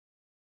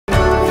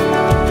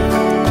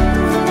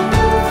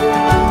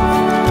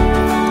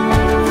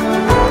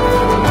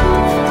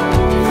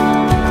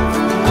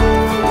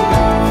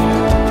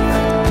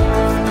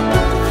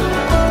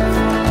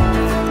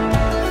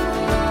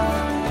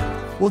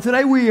Well,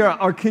 today we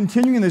are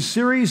continuing the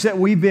series that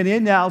we've been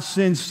in now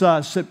since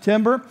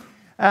September,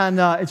 and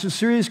it's a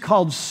series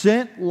called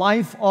Sent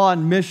Life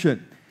on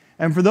Mission.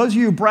 And for those of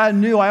you brand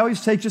new, I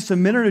always take just a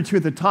minute or two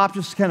at the top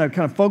just to kind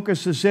of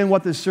focus us in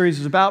what this series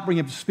is about, bring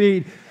it up to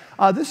speed.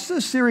 This is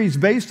a series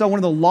based on one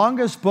of the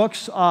longest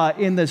books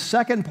in the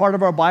second part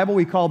of our Bible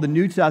we call the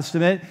New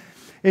Testament.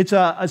 It's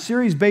a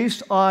series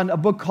based on a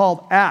book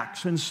called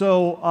Acts. And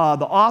so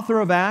the author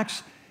of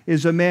Acts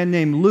is a man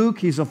named Luke.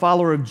 He's a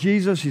follower of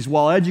Jesus. He's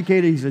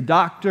well-educated. He's a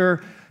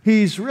doctor.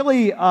 He's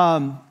really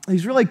kind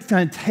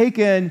of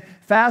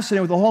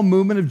fascinated with the whole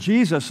movement of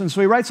Jesus. And so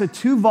he writes a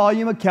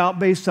 2-volume account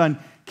based on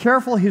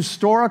careful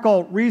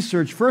historical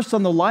research, first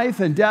on the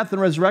life and death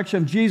and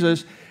resurrection of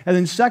Jesus, and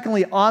then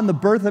secondly on the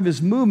birth of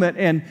his movement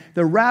and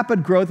the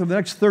rapid growth of the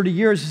next 30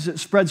 years as it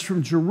spreads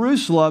from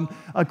Jerusalem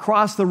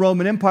across the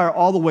Roman Empire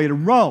all the way to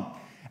Rome.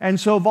 And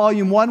so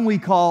volume 1 we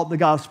call the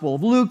Gospel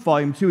of Luke,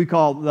 volume 2 we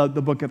call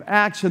the book of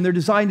Acts, and they're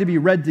designed to be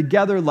read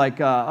together like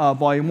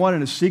volume 1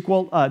 and a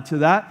sequel to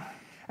that.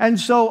 And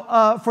so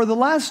for the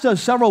last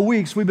several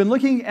weeks, we've been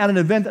looking at an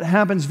event that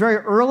happens very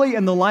early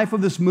in the life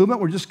of this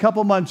movement. We're just a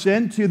couple months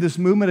into this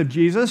movement of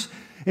Jesus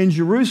in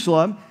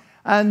Jerusalem.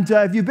 And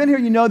if you've been here,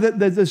 you know that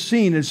the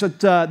scene is that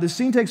the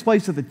scene takes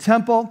place at the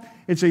temple.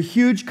 It's a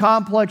huge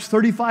complex,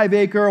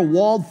 35-acre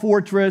walled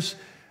fortress.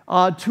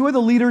 Two of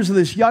the leaders of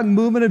this young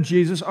movement of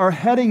Jesus are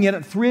heading in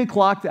at 3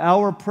 o'clock, the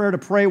hour of prayer, to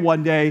pray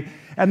one day.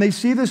 And they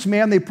see this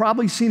man, they've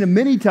probably seen him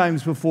many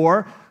times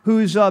before,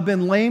 who's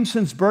been lame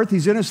since birth.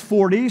 He's in his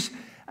 40s.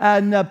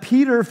 And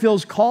Peter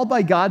feels called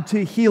by God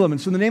to heal him. And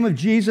so in the name of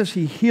Jesus,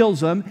 he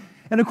heals him.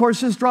 And of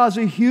course, this draws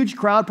a huge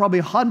crowd, probably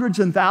hundreds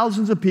and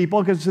thousands of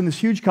people, because it's in this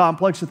huge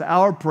complex at the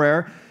hour of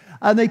prayer.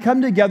 And they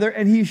come together,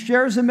 and he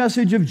shares the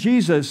message of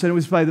Jesus. And it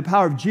was by the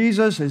power of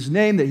Jesus, his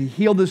name, that he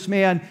healed this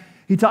man.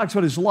 He talks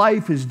about his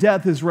life, his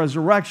death, his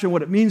resurrection,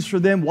 what it means for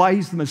them, why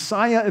he's the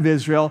Messiah of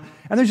Israel.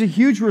 And there's a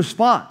huge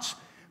response.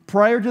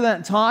 Prior to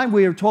that time,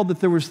 we are told that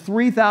there was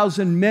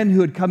 3,000 men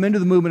who had come into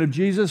the movement of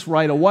Jesus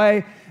right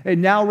away. It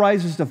now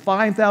rises to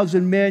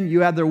 5,000 men. You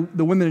have the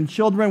women and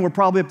children. We're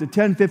probably up to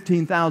 10,000,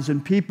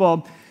 15,000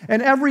 people.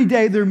 And every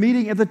day they're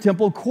meeting at the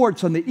temple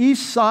courts on the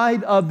east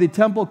side of the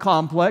temple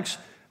complex,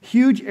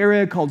 huge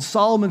area called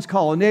Solomon's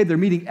Colonnade. They're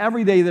meeting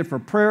every day there for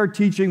prayer,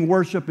 teaching,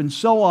 worship, and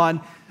so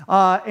on.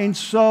 And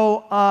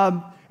so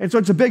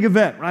it's a big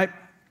event, right?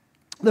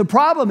 The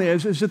problem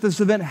is that this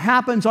event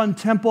happens on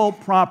temple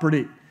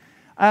property.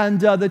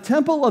 And the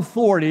temple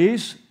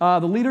authorities, the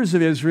leaders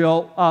of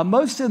Israel,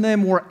 most of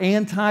them were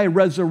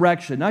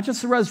anti-resurrection. Not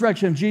just the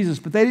resurrection of Jesus,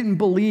 but they didn't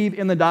believe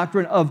in the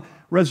doctrine of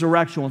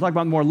resurrection. We'll talk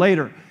about it more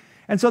later.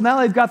 And so now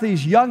they've got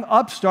these young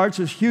upstarts,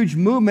 this huge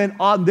movement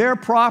on their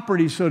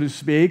property, so to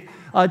speak,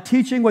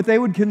 teaching what they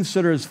would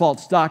consider as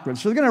false doctrine.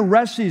 So they're going to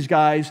arrest these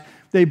guys.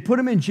 They put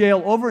them in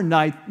jail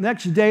overnight.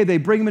 Next day, they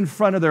bring them in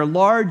front of their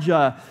large,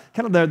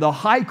 the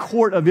high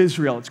court of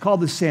Israel. It's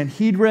called the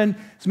Sanhedrin.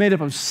 It's made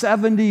up of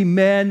 70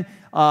 men,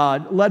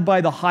 led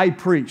by the high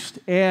priest.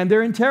 And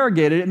they're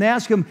interrogated, and they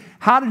ask him,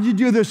 how did you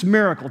do this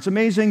miracle? It's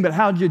amazing, but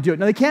how did you do it?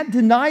 Now, they can't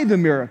deny the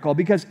miracle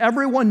because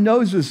everyone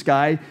knows this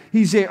guy.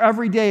 He's there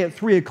every day at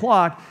 3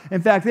 o'clock.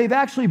 In fact, they've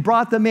actually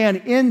brought the man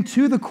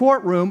into the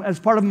courtroom as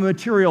part of a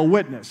material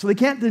witness. So they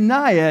can't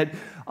deny it,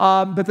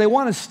 but they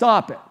want to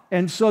stop it.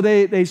 And so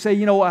they say,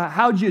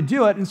 how'd you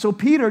do it? And so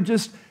Peter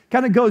just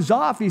kind of goes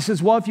off. He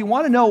says, well, if you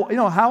want to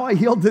know, how I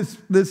healed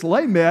this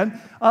lame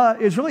man,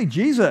 it's really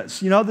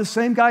Jesus. The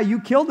same guy you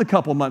killed a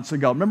couple months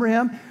ago. Remember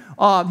him?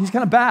 He's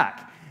kind of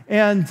back.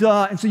 And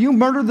so you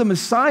murdered the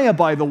Messiah,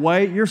 by the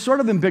way. You're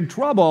sort of in big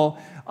trouble.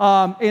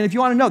 And if you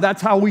want to know,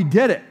 that's how we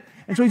did it.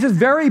 And so he's just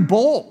very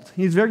bold.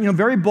 He's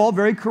very bold,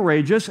 very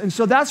courageous. And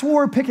so that's where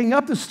we're picking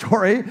up the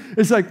story.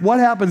 It's like, what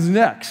happens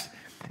next?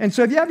 And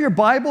so if you have your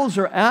Bibles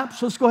or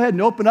apps, let's go ahead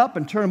and open up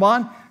and turn them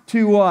on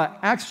to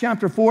Acts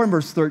chapter 4 and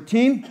verse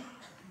 13.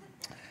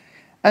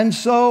 And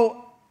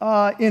so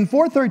in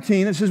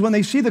 4:13, it says, when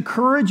they see the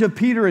courage of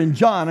Peter and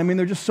John,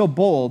 they're just so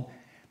bold,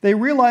 they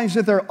realize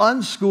that they're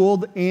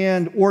unschooled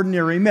and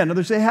ordinary men. In other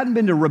words, they hadn't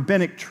been to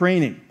rabbinic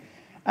training.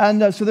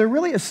 And so they're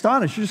really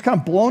astonished. They're just kind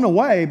of blown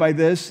away by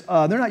this.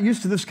 They're not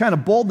used to this kind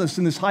of boldness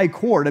in this high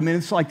court.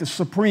 It's like the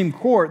Supreme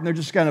Court, and they're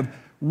just kind of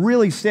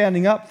really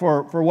standing up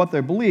for what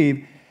they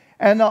believe.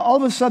 And all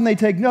of a sudden, they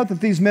take note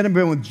that these men have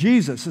been with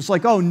Jesus. It's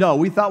like, oh, no,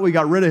 we thought we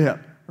got rid of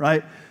him,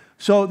 right?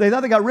 So they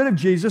thought they got rid of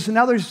Jesus, and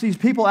now there's these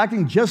people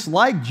acting just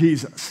like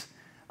Jesus.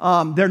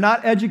 They're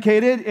not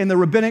educated in the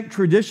rabbinic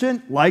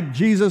tradition like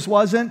Jesus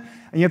wasn't,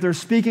 and yet they're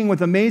speaking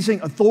with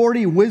amazing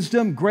authority,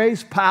 wisdom,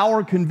 grace,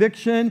 power,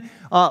 conviction,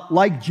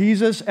 like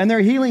Jesus, and they're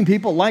healing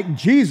people like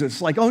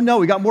Jesus. Like, oh, no,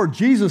 we got more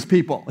Jesus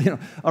people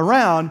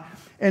around.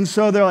 And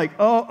so they're like,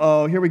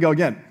 here we go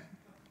again.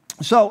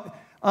 So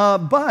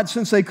But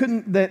since they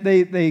couldn't,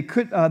 they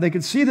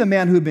could see the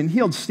man who had been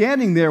healed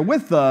standing there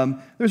with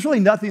them, there's really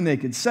nothing they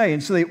could say.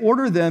 And so they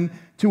order them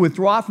to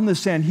withdraw from the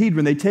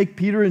Sanhedrin. They take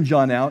Peter and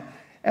John out,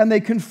 and they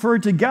confer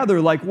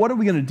together, like, what are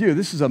we going to do?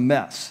 This is a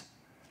mess.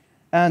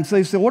 And so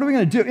they said, what are we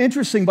going to do?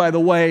 Interesting, by the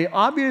way,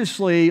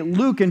 obviously,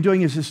 Luke, in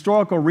doing his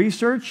historical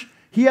research,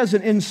 he has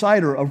an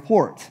insider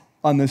report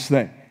on this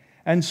thing.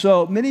 And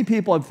so many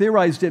people have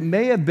theorized it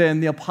may have been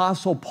the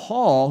Apostle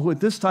Paul, who at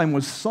this time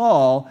was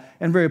Saul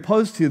and very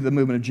opposed to the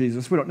movement of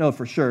Jesus. We don't know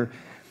for sure.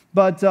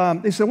 But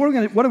they said, what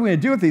are we going to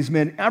do with these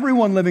men?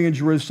 Everyone living in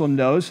Jerusalem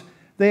knows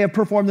they have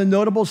performed a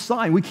notable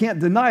sign. We can't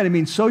deny it. I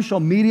mean,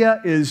 social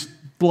media is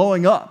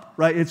blowing up,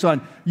 right? It's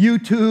on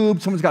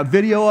YouTube. Someone's got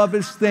video of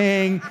this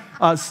thing.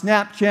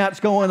 Snapchat's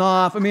going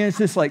off. I mean, it's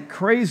just like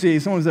crazy.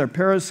 Someone's there,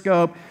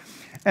 Periscope.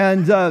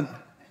 And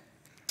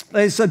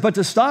they said, but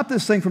to stop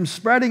this thing from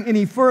spreading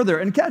any further,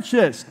 and catch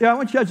this. Yeah, I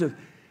want you to catch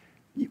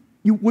this.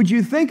 Would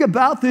you think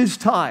about this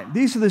time?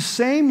 These are the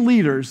same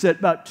leaders that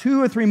about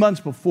 2 or 3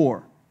 months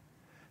before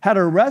had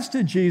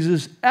arrested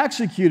Jesus,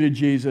 executed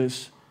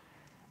Jesus,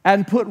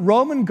 and put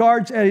Roman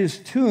guards at his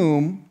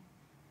tomb.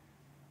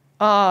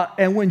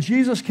 And when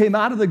Jesus came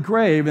out of the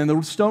grave and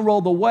the stone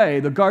rolled away,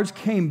 the guards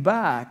came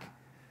back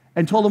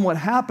and told him what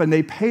happened.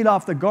 They paid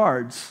off the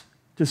guards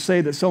to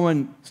say that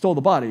someone stole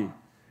the body.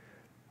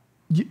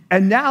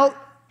 And now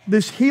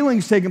this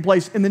healing's taking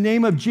place in the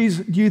name of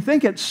Jesus. Do you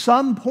think at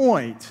some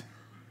point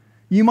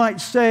you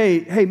might say,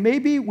 hey,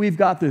 maybe we've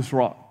got this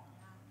wrong?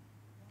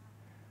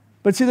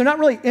 But see, they're not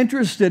really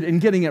interested in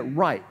getting it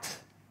right.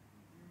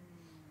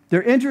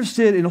 They're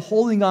interested in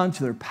holding on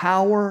to their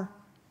power,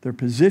 their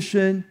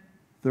position,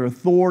 their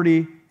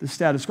authority, the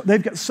status quo.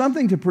 They've got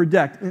something to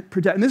protect.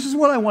 And this is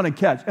what I want to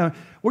catch.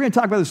 We're going to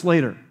talk about this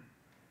later.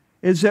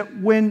 Is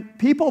that when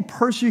people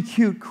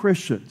persecute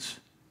Christians,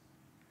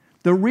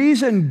 the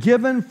reason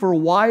given for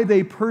why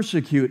they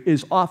persecute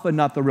is often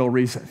not the real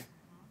reason.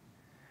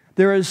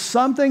 There is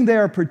something they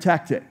are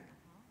protecting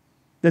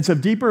that's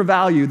of deeper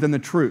value than the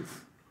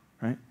truth,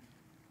 right?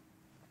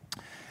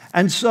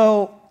 And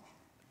so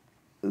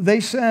they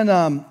sent,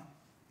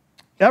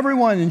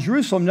 everyone in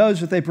Jerusalem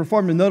knows that they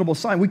performed a notable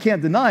sign. We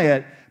can't deny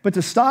it, but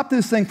to stop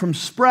this thing from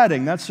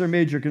spreading, that's their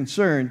major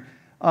concern,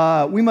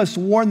 we must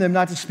warn them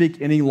not to speak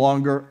any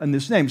longer in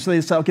this name. So they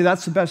said, okay,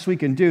 that's the best we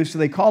can do. So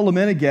they call them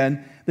in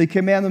again. They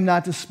command them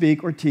not to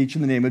speak or teach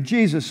in the name of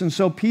Jesus. And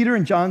so Peter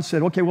and John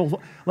said, okay,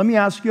 well, let me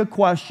ask you a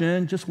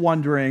question, just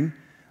wondering.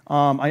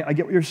 I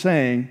get what you're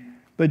saying,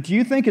 but do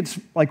you think it's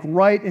like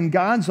right in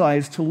God's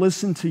eyes to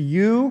listen to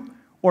you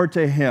or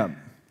to him?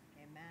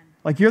 Amen.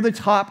 Like you're the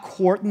top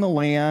court in the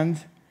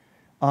land.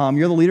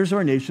 You're the leaders of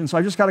our nation. So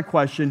I just got a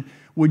question.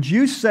 Would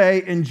you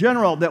say in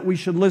general that we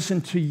should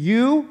listen to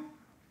you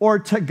or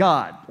to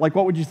God? Like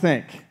what would you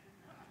think?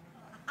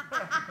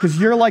 Because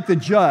you're like the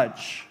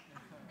judge.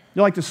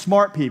 You're like the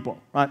smart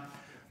people, right?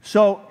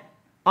 So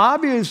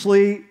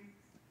obviously,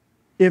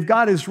 if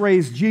God has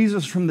raised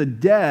Jesus from the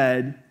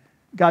dead,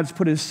 God's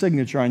put his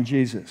signature on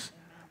Jesus.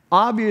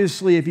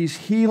 Obviously, if he's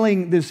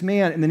healing this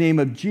man in the name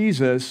of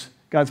Jesus,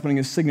 God's putting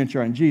his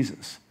signature on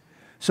Jesus.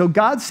 So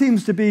God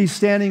seems to be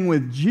standing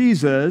with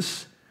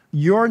Jesus.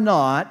 You're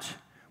not.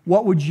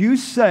 What would you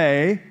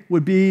say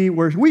would be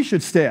where we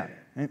should stand?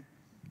 Right?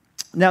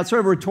 Now, it's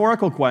sort of a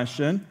rhetorical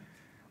question.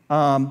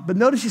 But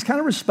notice he's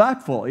kind of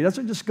respectful. He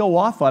doesn't just go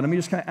off on him. He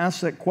just kind of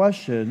asks that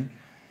question.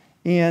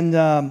 And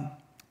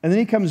then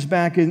he comes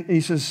back and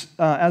he says,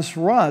 as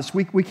for us,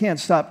 we can't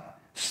stop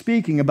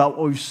speaking about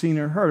what we've seen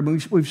or heard. I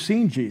mean, we've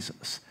seen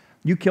Jesus.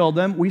 You killed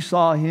him. We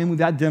saw him. We've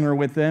had dinner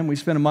with him. We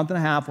spent a month and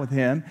a half with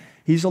him.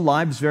 He's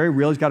alive. It's very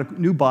real. He's got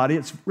a new body.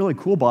 It's a really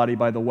cool body,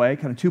 by the way,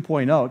 kind of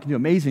 2.0. It can do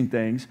amazing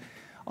things.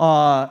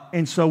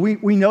 And so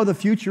we know the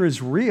future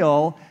is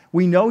real.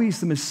 We know he's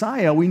the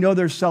Messiah. We know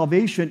there's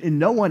salvation in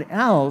no one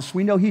else.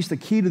 We know he's the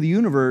key to the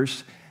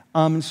universe.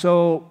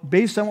 So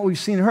based on what we've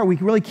seen and heard, we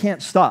really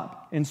can't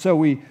stop. And so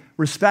we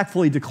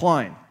respectfully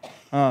decline.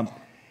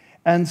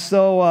 And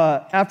so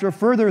after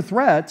further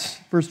threats,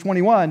 verse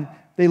 21,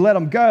 they let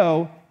them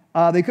go.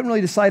 They couldn't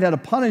really decide how to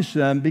punish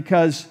them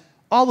because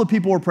all the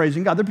people were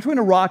praising God. They're between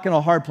a rock and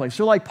a hard place.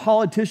 They're like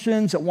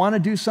politicians that want to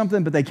do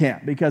something, but they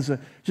can't because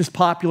just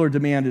popular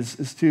demand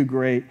is too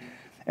great.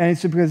 And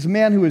it's because a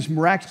man who is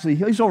miraculously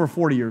healed, he's over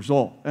 40 years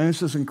old. And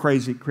this is a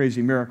crazy,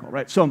 crazy miracle,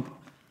 right? So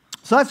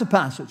that's the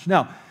passage.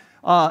 Now,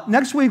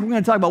 next week, we're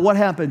going to talk about what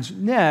happens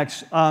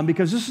next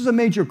because this is a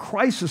major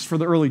crisis for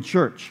the early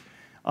church.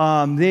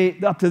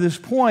 Up to this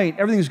point,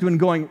 everything's been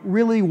going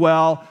really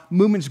well.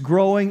 Movement's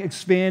growing,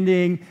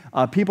 expanding.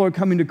 People are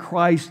coming to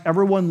Christ.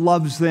 Everyone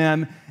loves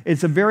them.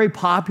 It's a very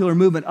popular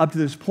movement up to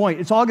this point.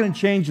 It's all going to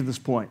change at this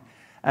point.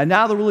 And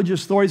now the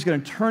religious authority is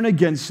going to turn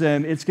against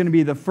them. It's going to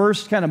be the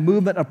first kind of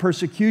movement of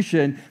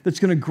persecution that's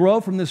going to grow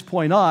from this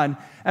point on.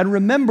 And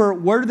remember,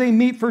 where do they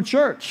meet for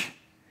church?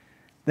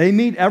 They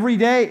meet every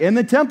day in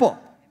the temple.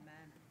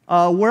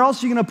 Where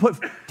else are you going to put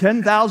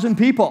 10,000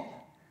 people?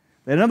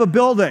 They don't have a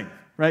building,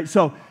 right?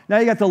 So now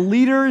you got the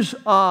leaders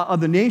of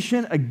the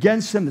nation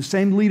against them. The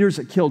same leaders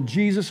that killed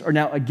Jesus are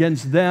now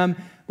against them.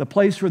 The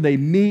place where they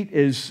meet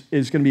is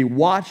going to be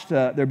watched.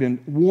 They've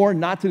been warned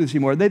not to do this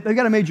anymore. They've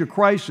got a major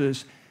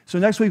crisis. So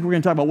next week, we're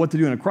going to talk about what to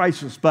do in a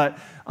crisis. But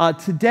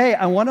today,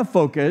 I want to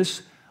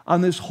focus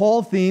on this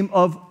whole theme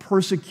of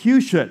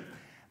persecution.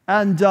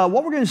 And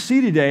what we're going to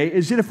see today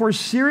is that if we're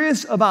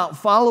serious about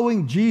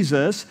following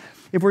Jesus,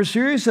 if we're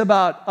serious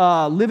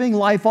about living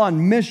life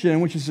on mission,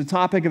 which is the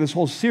topic of this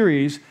whole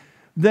series,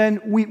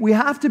 then we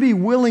have to be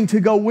willing to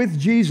go with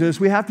Jesus.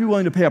 We have to be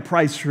willing to pay a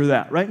price for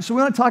that, right? So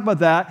we want to talk about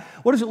that.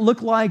 What does it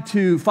look like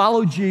to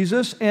follow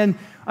Jesus? And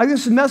I think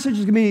this message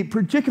is going to be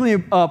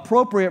particularly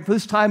appropriate for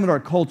this time in our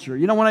culture.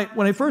 You know,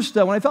 when I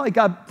felt like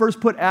God first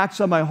put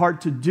Acts on my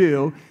heart to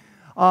do,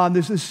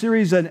 there's this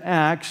series on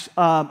Acts.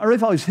 I really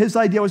felt it was his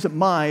idea, it wasn't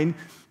mine.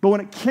 But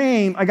when it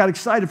came, I got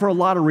excited for a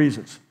lot of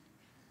reasons.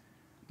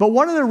 But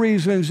one of the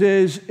reasons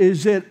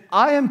is that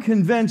I am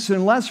convinced that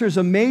unless there's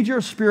a major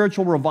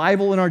spiritual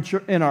revival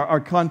in our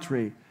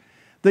country,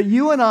 that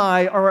you and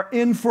I are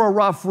in for a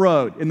rough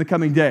road in the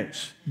coming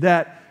days.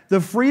 That the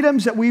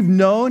freedoms that we've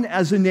known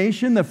as a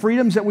nation, the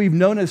freedoms that we've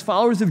known as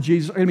followers of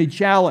Jesus are going to be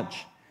challenged.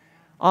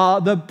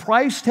 The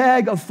price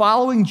tag of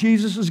following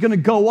Jesus is going to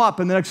go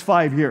up in the next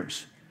 5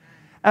 years.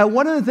 And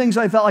one of the things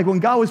I felt like when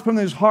God was putting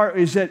in his heart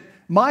is that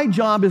my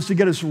job is to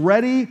get us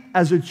ready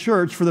as a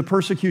church for the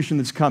persecution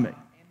that's coming.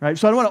 Right?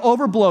 So I don't want to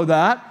overblow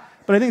that,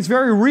 but I think it's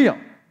very real.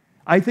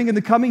 I think in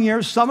the coming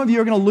years, some of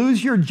you are going to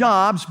lose your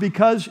jobs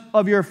because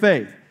of your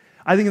faith.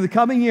 I think in the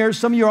coming years,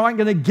 some of you aren't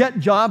going to get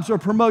jobs or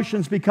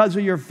promotions because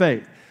of your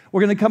faith.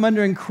 We're going to come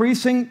under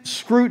increasing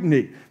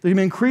scrutiny. There's going to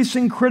be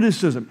increasing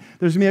criticism.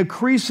 There's going to be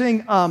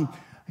increasing kind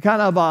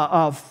of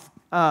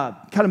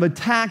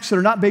attacks that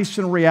are not based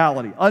in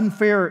reality,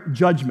 unfair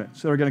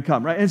judgments that are going to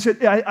come, right? And so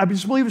I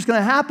just believe it's going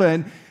to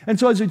happen. And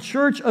so as a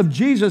church of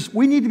Jesus,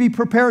 we need to be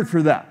prepared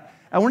for that.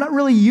 And we're not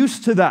really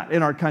used to that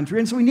in our country.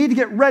 And so we need to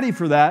get ready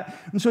for that.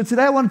 And so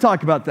today I want to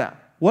talk about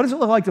that. What does it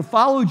look like to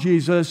follow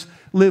Jesus,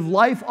 live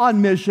life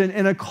on mission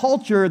in a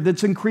culture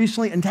that's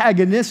increasingly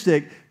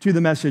antagonistic to the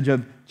message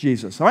of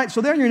Jesus? All right, so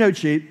there in your note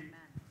sheet,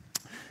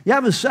 you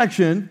have a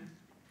section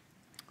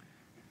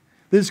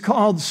that's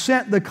called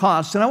Set the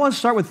Cost. And I want to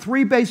start with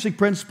 3 basic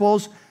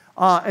principles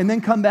and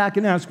then come back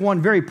and ask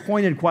one very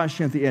pointed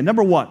question at the end.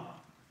 Number 1,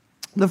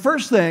 the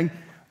first thing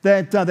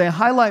that they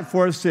highlight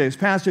for us today's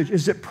passage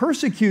is that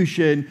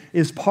persecution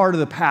is part of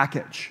the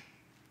package.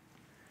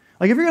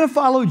 Like if you're going to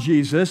follow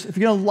Jesus, if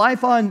you're going to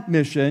life on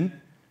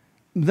mission,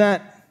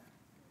 that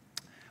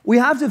we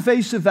have to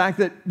face the fact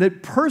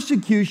that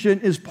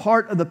persecution is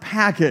part of the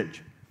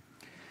package.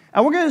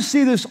 And we're going to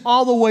see this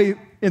all the way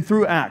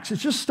through Acts.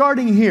 It's just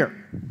starting here.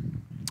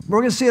 We're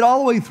going to see it all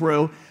the way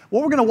through.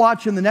 What we're going to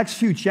watch in the next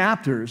few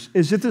chapters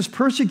is that this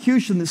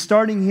persecution that's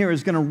starting here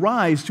is going to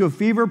rise to a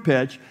fever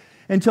pitch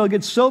until it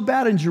gets so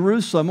bad in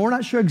Jerusalem. We're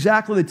not sure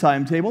exactly the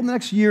timetable. In the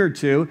next year or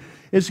two,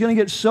 it's going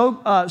to get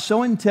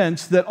so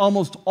intense that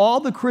almost all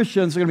the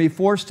Christians are going to be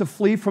forced to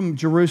flee from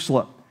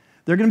Jerusalem.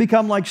 They're going to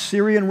become like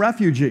Syrian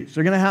refugees.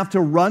 They're going to have to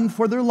run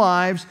for their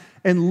lives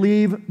and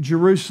leave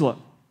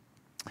Jerusalem.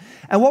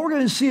 And what we're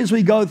going to see as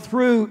we go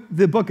through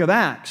the book of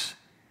Acts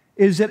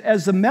is that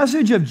as the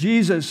message of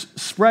Jesus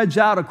spreads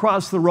out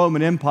across the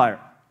Roman Empire,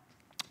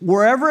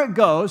 wherever it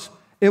goes,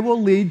 it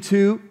will lead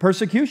to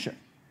persecution.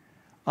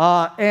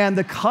 And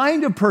the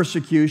kind of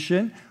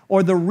persecution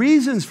or the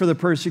reasons for the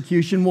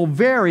persecution will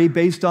vary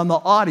based on the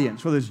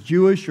audience, whether it's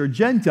Jewish or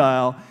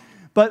Gentile,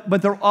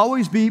 but there'll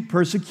always be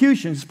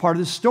persecution. It's part of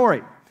the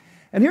story.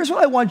 And here's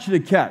what I want you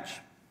to catch.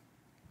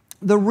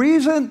 The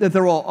reason that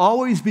there will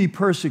always be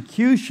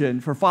persecution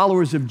for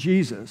followers of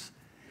Jesus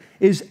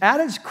is at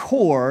its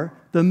core,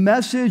 the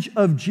message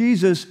of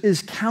Jesus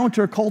is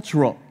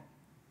countercultural.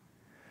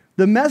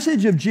 The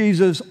message of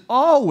Jesus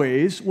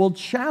always will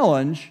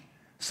challenge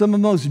some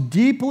of the most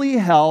deeply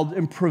held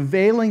and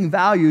prevailing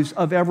values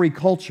of every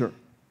culture.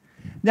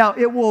 Now,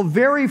 it will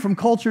vary from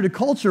culture to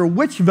culture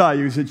which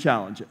values it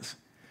challenges.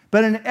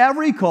 But in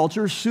every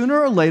culture, sooner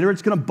or later,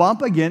 it's going to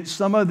bump against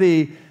some of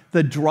the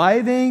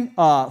driving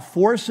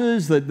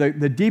forces,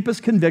 the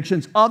deepest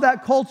convictions of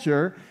that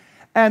culture.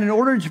 And in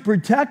order to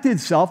protect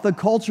itself, the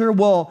culture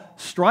will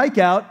strike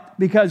out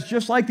because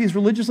just like these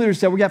religious leaders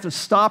said, we have to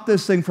stop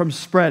this thing from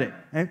spreading.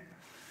 Okay?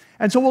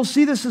 And so we'll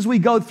see this as we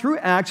go through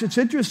Acts. It's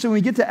interesting, when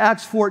we get to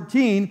Acts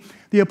 14,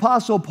 the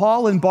Apostle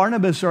Paul and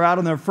Barnabas are out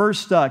on their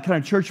first kind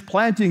of church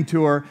planting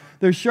tour.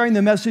 They're sharing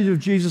the message of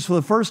Jesus for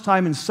the first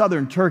time in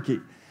southern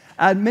Turkey.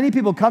 And many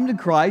people come to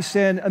Christ,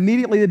 and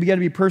immediately they begin to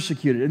be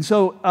persecuted. And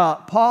so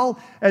Paul,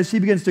 as he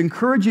begins to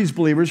encourage these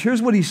believers,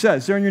 here's what he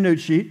says there in your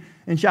note sheet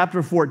in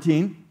chapter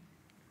 14.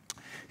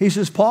 He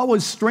says, Paul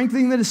was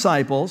strengthening the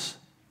disciples,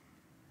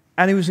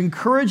 and he was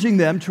encouraging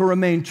them to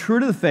remain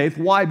true to the faith.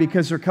 Why?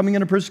 Because they're coming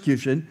into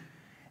persecution.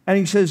 And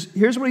he says,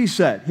 here's what he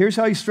said. Here's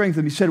how he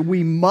strengthened them. He said,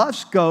 we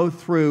must go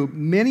through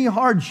many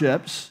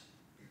hardships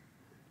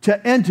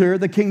to enter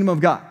the kingdom of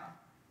God.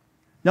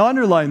 Now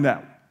underline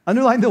that.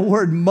 Underline the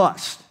word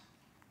must.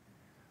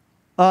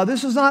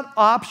 This is not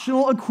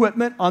optional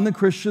equipment on the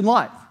Christian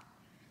life.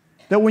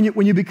 That when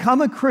you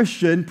become a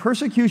Christian,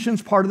 persecution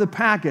is part of the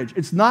package.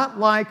 It's not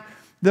like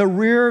the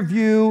rear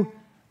view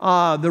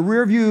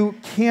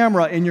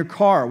camera in your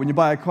car when you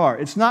buy a car.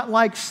 It's not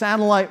like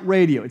satellite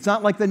radio. It's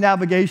not like the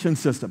navigation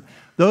system.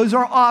 Those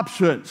are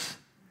options.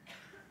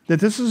 That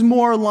this is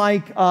more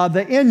like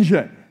the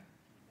engine.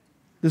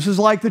 This is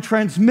like the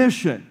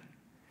transmission.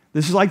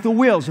 This is like the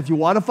wheels. If you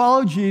want to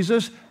follow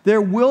Jesus,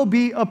 there will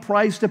be a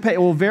price to pay. It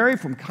will vary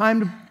from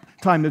time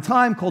to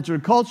time, culture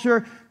to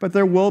culture, but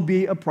there will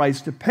be a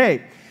price to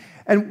pay.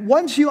 And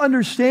once you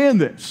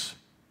understand this,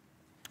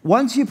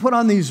 once you put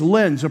on these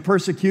lenses of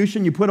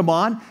persecution, you put them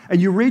on,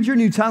 and you read your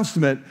New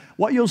Testament,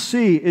 what you'll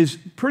see is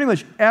pretty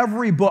much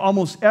every book,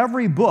 almost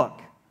every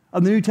book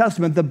of the New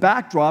Testament, the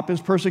backdrop is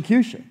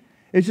persecution.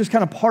 It's just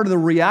kind of part of the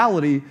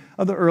reality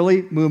of the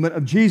early movement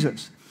of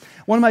Jesus.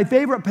 One of my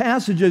favorite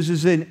passages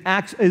is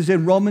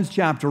in Romans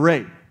chapter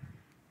 8.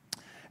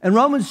 In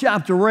Romans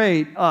chapter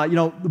 8,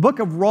 the book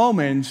of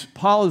Romans,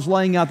 Paul is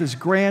laying out this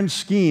grand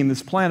scheme,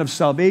 this plan of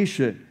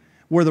salvation,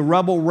 where the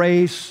rebel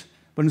race,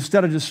 but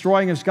instead of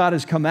destroying us, God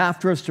has come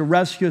after us to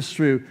rescue us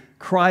through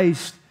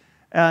Christ.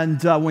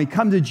 And when we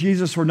come to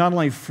Jesus, we're not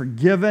only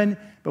forgiven,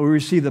 but we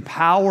receive the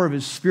power of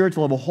His Spirit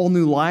to live a whole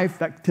new life.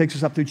 That takes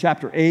us up through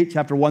chapter 8,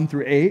 chapter 1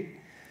 through 8.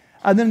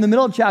 And then in the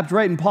middle of chapter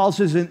 8, and Paul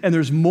says, and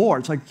there's more.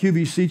 It's like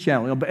QVC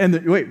channel.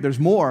 Wait, there's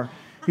more.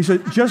 He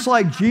said, just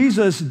like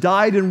Jesus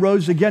died and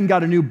rose again,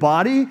 got a new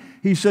body,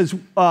 he says,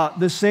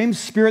 the same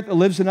Spirit that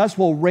lives in us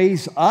will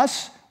raise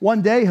us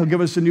one day. He'll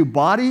give us a new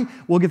body.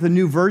 We'll get the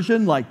new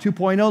version, like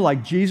 2.0,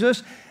 like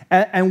Jesus.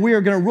 And we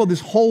are going to rule. This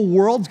whole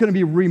world's going to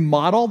be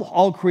remodeled.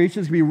 All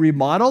creation is going to be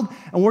remodeled.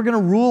 And we're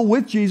going to rule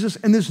with Jesus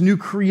in this new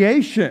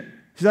creation.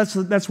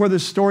 So that's where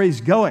this story is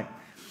going.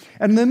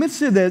 And in the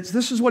midst of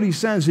this is what he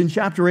says in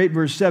chapter 8,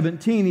 verse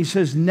 17. He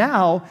says,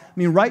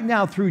 right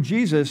now through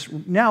Jesus,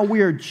 now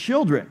we are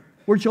children.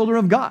 We're children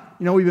of God.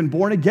 We've been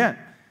born again.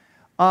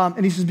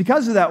 And he says,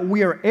 because of that,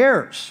 we are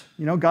heirs.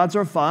 God's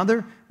our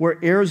Father. We're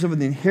heirs of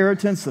the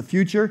inheritance, the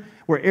future.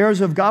 We're heirs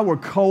of God. We're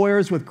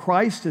co-heirs with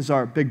Christ as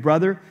our big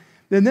brother.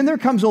 And then there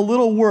comes a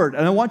little word,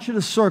 and I want you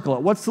to circle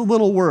it. What's the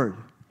little word?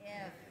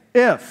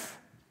 If.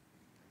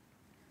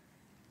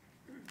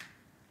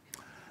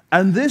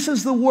 And this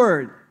is the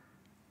word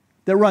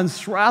that runs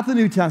throughout the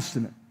New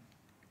Testament.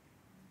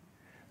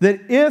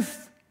 That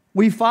if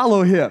we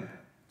follow Him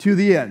to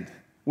the end,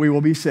 we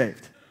will be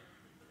saved.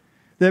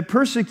 That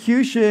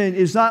persecution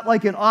is not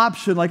like an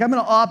option, like I'm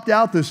going to opt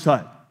out this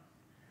time.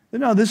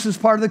 No, this is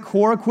part of the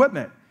core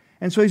equipment.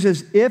 And so he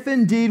says, if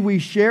indeed we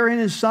share in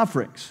His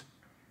sufferings,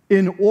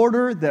 in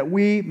order that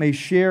we may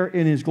share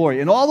in His glory.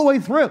 And all the way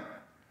through,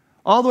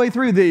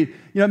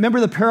 remember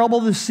the parable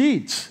of the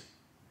seeds.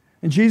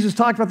 And Jesus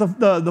talked about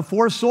the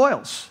four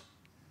soils.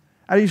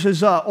 And he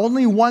says,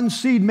 only one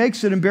seed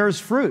makes it and bears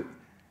fruit.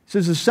 He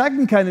says the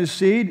second kind of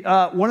seed,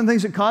 one of the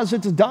things that causes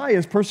it to die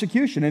is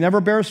persecution. It never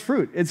bears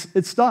fruit.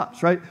 It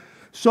stops, right?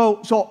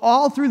 So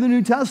all through the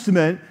New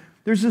Testament,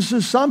 there's this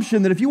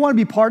assumption that if you want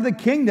to be part of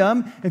the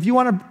kingdom, if you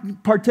want to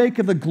partake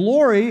of the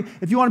glory,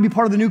 if you want to be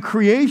part of the new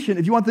creation,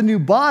 if you want the new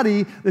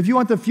body, if you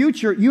want the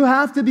future, you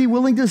have to be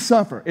willing to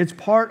suffer. It's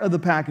part of the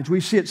package.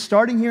 We see it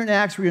starting here in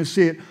Acts. We're going to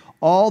see it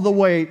all the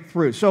way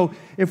through. So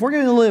if we're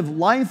going to live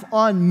life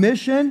on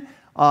mission,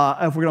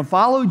 if we're going to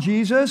follow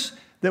Jesus,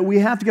 that we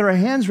have to get our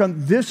hands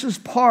around, this is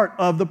part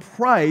of the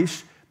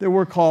price that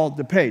we're called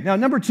to pay. Now,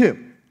 number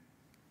two,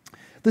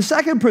 the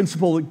second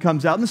principle that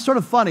comes out, and this is sort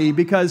of funny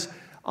because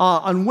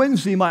on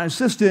Wednesday, my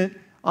assistant,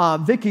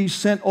 Vicki,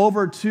 sent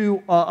over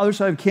to other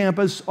side of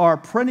campus our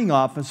printing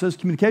office's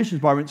communications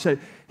department and said,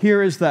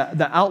 here is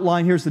the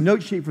outline, here's the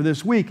note sheet for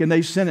this week, and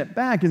they sent it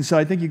back and said,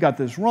 I think you got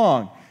this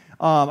wrong.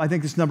 I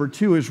think this number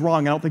 2 is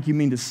wrong. I don't think you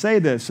mean to say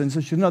this. And so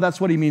she said, no,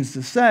 that's what he means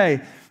to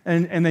say.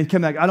 And they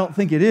came back, I don't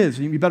think it is.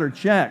 You better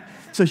check.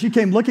 So she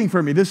came looking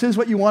for me. This is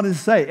what you wanted to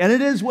say. And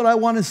it is what I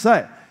want to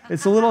say.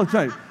 It's a little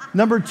exciting.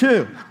 Number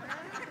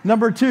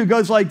 2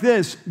 goes like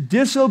this.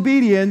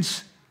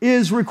 Disobedience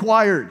is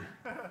required.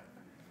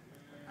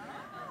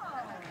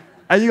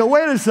 And you go,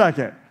 wait a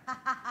second.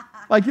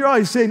 Like you're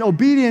always saying,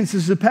 obedience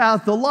is the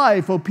path to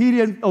life.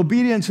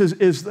 Obedience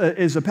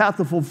is a path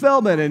to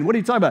fulfillment. And what are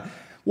you talking about?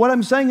 What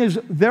I'm saying is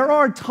there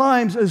are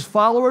times as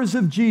followers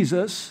of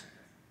Jesus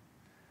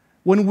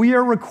when we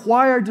are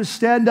required to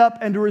stand up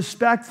and to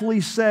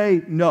respectfully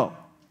say no.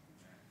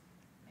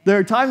 There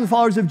are times as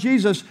followers of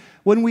Jesus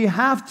when we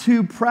have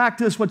to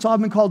practice what's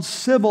often called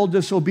civil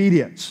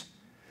disobedience.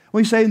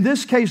 We say, in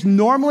this case,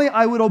 normally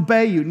I would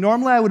obey you.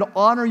 Normally I would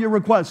honor your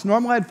requests.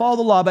 Normally I'd follow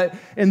the law. But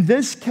in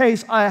this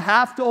case, I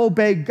have to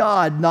obey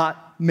God,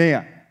 not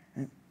man.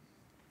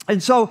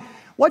 And so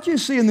what you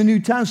see in the New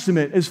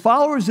Testament is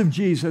followers of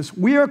Jesus,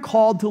 we are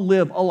called to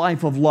live a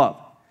life of love.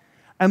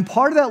 And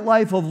part of that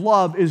life of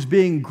love is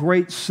being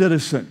great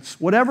citizens,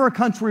 whatever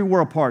country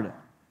we're a part of.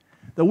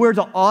 That we're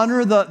to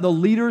honor the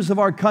leaders of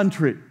our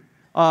country.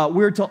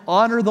 We're to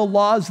honor the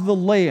laws of the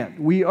land.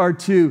 We are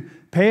to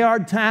pay our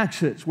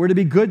taxes. We're to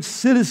be good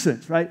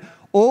citizens, right?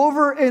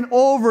 Over and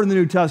over in the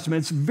New Testament,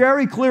 it's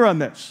very clear on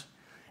this.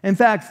 In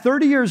fact,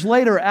 30 years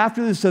later,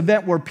 after this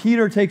event where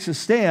Peter takes a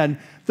stand,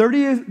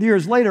 30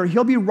 years later,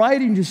 he'll be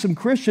writing to some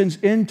Christians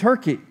in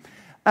Turkey.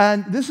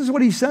 And this is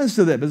what he says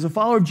to them as a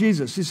follower of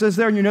Jesus. He says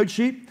there in your note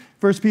sheet,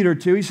 1 Peter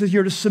 2, he says,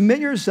 you're to submit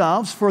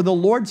yourselves for the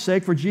Lord's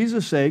sake, for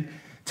Jesus' sake,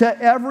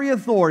 to every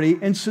authority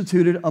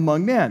instituted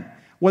among men,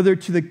 whether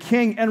to the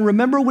king. And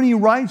remember when he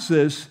writes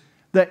this,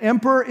 the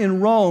emperor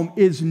in Rome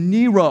is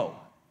Nero.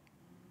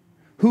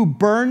 who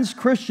burns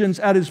Christians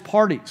at his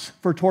parties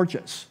for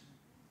torches.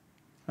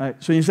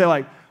 Right? So you say,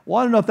 like, well,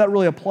 I don't know if that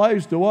really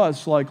applies to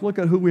us. Like, look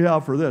at who we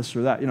have for this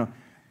or that. You know,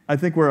 I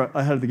think we're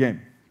ahead of the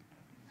game.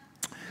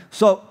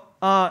 So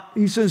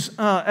he says,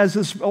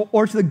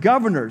 or to the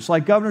governors,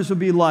 like governors would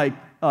be like,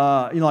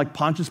 like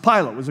Pontius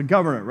Pilate was a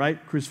governor,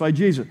 right? Crucified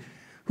Jesus,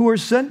 who are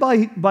sent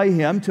by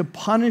him to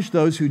punish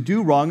those who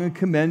do wrong and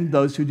commend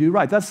those who do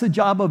right. That's the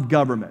job of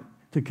government,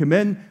 to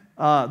commend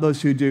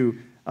those who do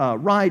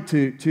right,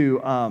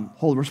 to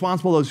hold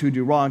responsible those who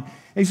do wrong.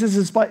 And he says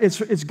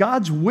it's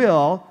God's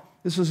will,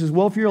 this is his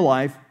will for your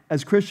life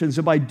as Christians,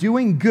 that by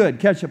doing good,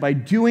 catch it, by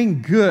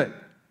doing good,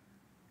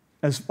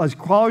 as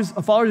followers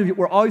of you,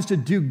 we're always to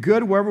do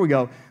good wherever we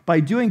go.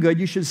 By doing good,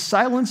 you should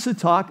silence the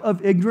talk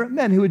of ignorant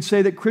men who would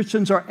say that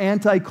Christians are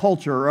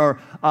anti-culture or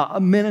a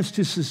menace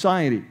to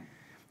society.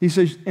 He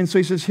says, and so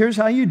he says, here's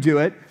how you do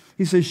it.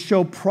 He says,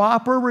 show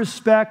proper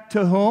respect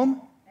to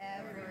whom?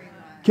 Everyone.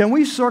 Can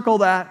we circle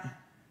that?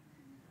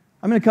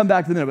 I'm going to come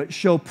back to the minute, but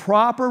show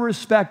proper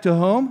respect to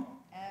whom?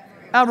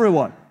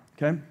 Everyone.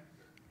 Okay?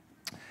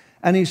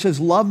 And he says,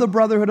 love the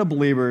brotherhood of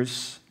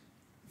believers,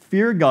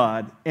 fear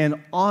God,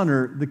 and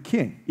honor the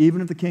king,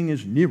 even if the king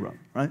is Nero,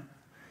 right?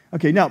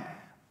 Okay, now,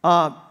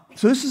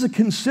 so this is a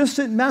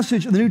consistent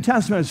message in the New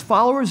Testament. As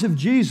followers of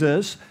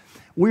Jesus,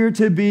 we are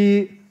to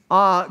be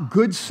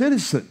good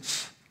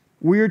citizens.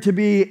 We are to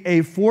be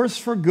a force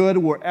for good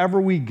wherever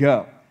we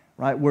go,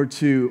 right? We're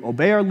to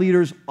obey our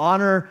leaders,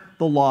 honor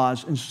the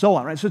laws, and so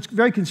on, right? So it's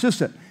very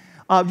consistent.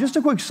 Just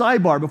a quick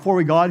sidebar before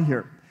we go on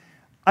here.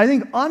 I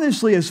think,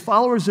 honestly, as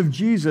followers of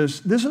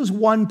Jesus, this is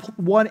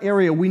one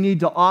area we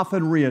need to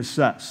often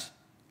reassess.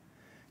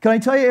 Can I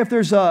tell you,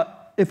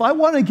 if I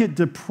want to get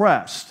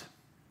depressed,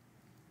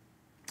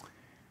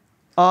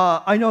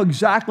 I know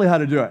exactly how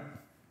to do it.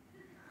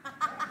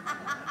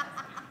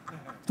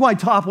 It's my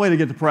top way to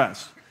get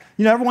depressed.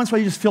 You know, every once in a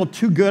while you just feel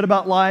too good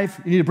about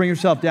life. You need to bring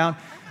yourself down.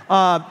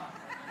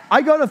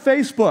 I go to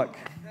Facebook.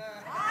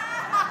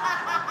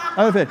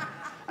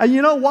 And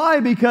you know why?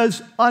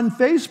 Because on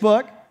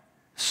Facebook,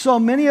 so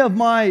many of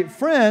my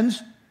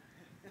friends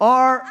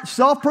are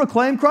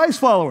self-proclaimed Christ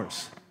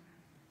followers.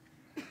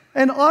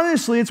 And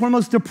honestly, it's one of the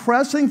most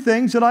depressing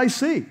things that I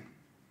see.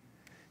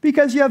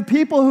 Because you have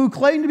people who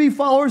claim to be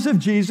followers of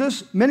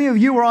Jesus. Many of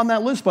you are on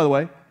that list, by the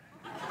way.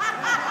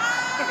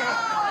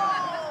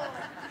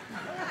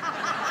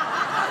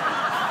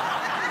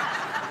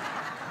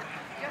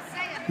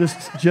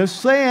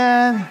 Just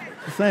saying.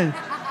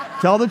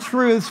 Tell the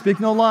truth, speak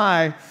no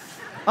lie.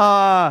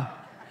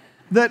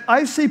 That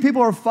I see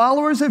people who are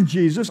followers of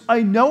Jesus,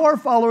 I know are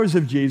followers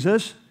of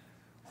Jesus,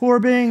 who are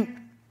being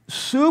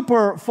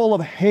super full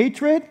of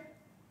hatred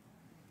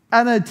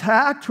and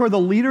attack toward the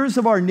leaders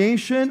of our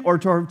nation or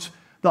towards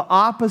the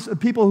opposite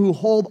people who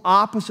hold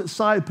opposite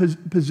side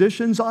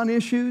positions on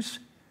issues.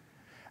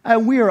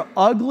 And we are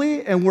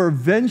ugly and we're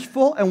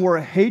vengeful and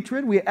we're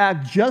hatred. We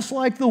act just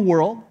like the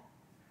world.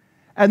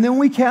 And then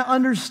we can't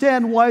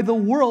understand why the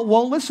world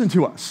won't listen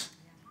to us.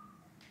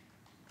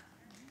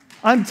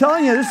 I'm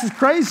telling you, this is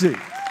crazy.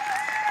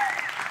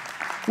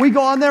 We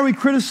go on there, we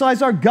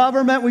criticize our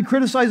government, we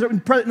criticize our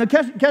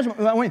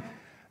president.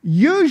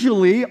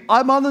 Usually,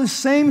 I'm on the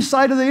same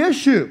side of the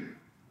issue.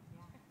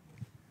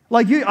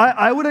 Like you,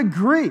 I would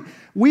agree.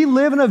 We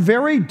live in a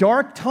very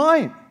dark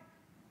time.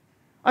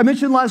 I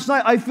mentioned last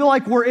night, I feel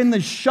like we're in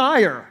the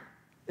Shire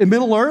in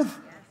Middle Earth,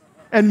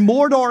 and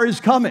Mordor is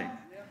coming.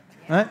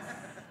 Right?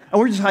 And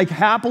we're just like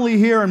happily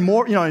here in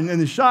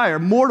the Shire,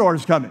 Mordor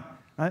is coming.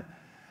 Right?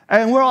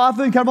 And we're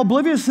often kind of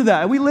oblivious to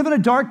that. And we live in a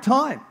dark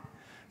time.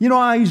 You know,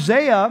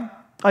 Isaiah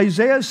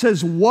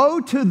says, woe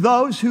to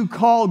those who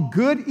call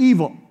good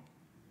evil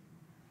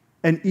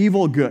and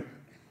evil good.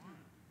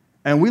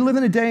 And we live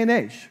in a day and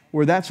age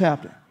where that's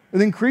happening.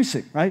 It's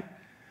increasing, right?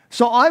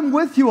 So I'm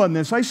with you on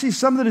this. I see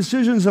some of the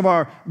decisions of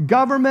our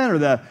government or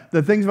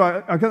the things of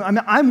our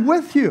government. I'm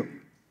with you.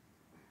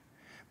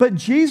 But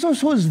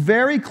Jesus was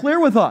very clear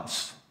with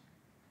us.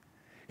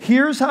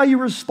 Here's how you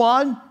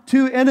respond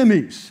to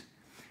enemies.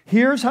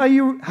 Here's how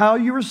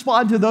you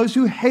respond to those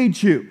who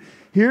hate you.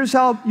 Here's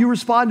how you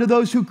respond to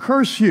those who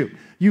curse you.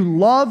 You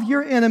love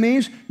your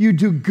enemies. You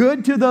do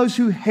good to those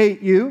who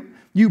hate you.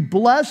 You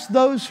bless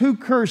those who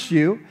curse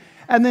you.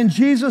 And then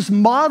Jesus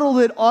modeled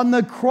it on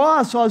the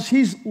cross as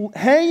he's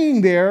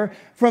hanging there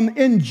from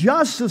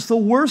injustice, the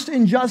worst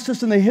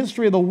injustice in the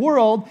history of the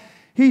world.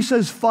 He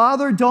says,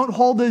 Father, don't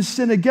hold this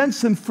sin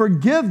against them.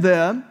 Forgive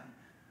them.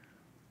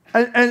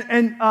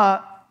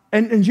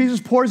 And Jesus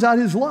pours out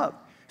his love.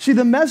 See,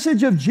 the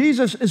message of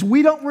Jesus is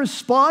we don't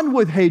respond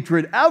with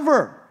hatred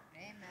ever.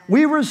 Amen.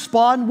 We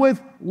respond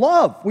with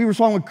love. We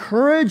respond with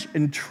courage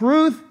and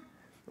truth.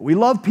 We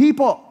love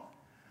people.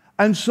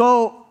 And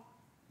so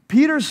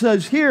Peter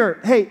says here,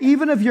 hey,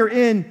 even if you're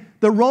in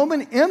the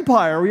Roman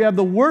Empire, where you have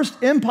the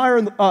worst emperor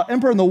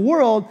in the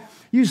world,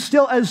 You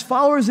still, as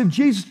followers of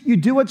Jesus, you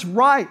do what's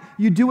right.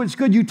 You do what's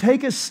good. You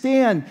take a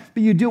stand,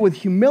 but you do it with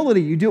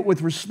humility. You do it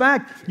with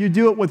respect. You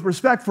do it with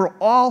respect for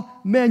all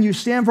men. You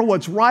stand for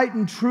what's right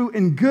and true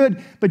and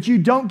good, but you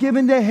don't give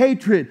into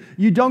hatred.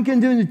 You don't give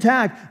into an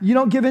attack. You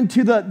don't give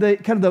into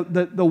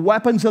the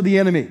weapons of the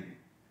enemy.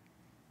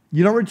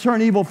 You don't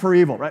return evil for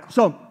evil, right?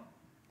 So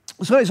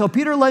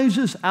Peter lays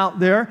this out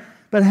there,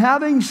 but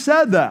having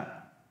said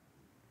that,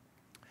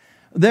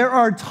 there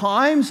are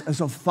times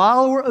as a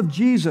follower of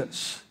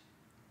Jesus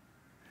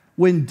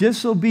when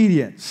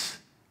disobedience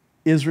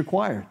is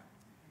required.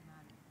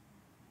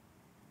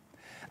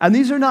 And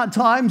these are not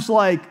times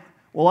like,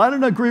 well, I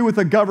don't agree with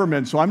the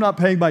government, so I'm not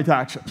paying my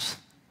taxes.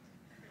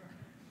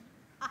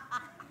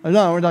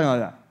 No, we're talking about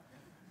that.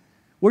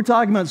 We're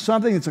talking about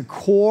something that's a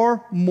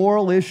core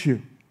moral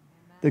issue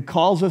that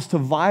calls us to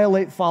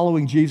violate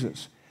following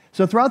Jesus.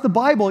 So throughout the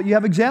Bible, you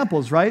have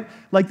examples, right?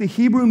 Like the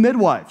Hebrew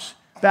midwives.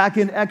 Back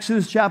in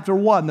Exodus chapter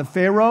 1, the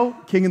Pharaoh,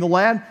 king of the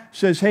land,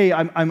 says, hey,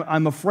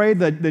 I'm afraid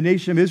that the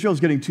nation of Israel is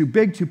getting too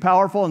big, too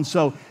powerful. And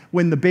so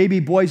when the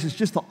baby boys, it's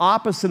just the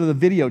opposite of the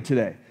video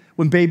today.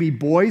 When baby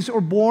boys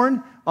are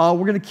born, we're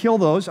going to kill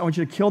those. I want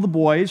you to kill the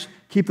boys,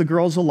 keep the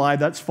girls alive,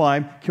 that's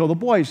fine, kill the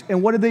boys.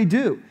 And what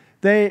do?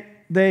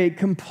 They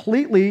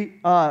completely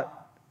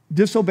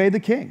disobeyed the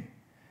king.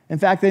 In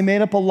fact, they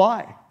made up a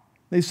lie.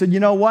 They said, you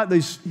know what,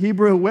 these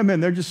Hebrew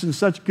women, they're just in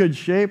such good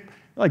shape.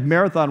 Like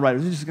marathon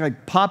riders. They just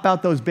like pop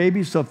out those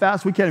babies so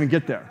fast we can't even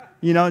get there.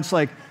 You know, it's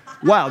like,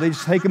 wow, they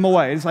just take them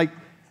away. It's like,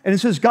 and it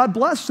says God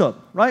blessed them,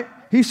 right?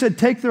 He said,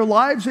 take their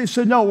lives. They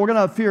said, no, we're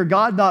going to fear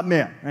God, not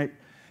man, right?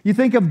 You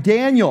think of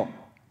Daniel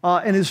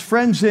and his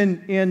friends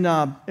in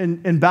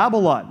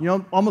Babylon. You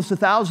know, almost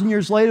 1,000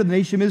 years later, the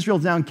nation of Israel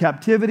is now in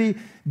captivity.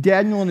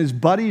 Daniel and his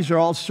buddies are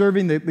all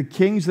serving the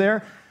kings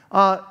there.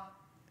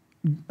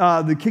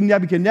 The king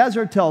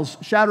Nebuchadnezzar tells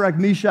Shadrach,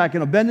 Meshach,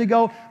 and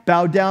Abednego,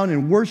 bow down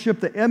and worship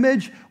the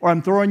image, or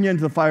I'm throwing you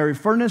into the fiery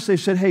furnace. They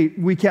said, hey,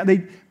 we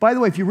can't. By the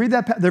way, if you read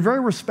that, they're very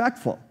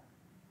respectful.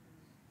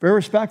 Very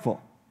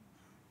respectful.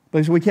 But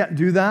they said, we can't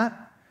do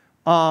that.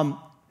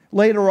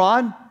 Later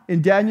on,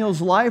 in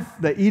Daniel's life,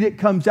 the edict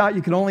comes out,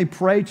 you can only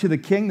pray to the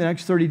king the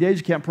next 30 days.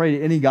 You can't pray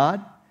to any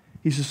god.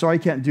 He says, sorry, I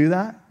can't do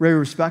that. Very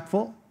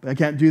respectful, but I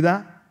can't do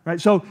that.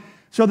 Right? So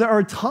there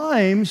are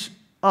times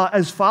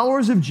as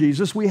followers of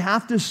Jesus, we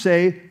have to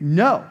say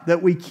no,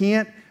 that we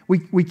can't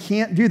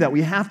do that.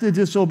 We have to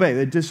disobey.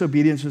 That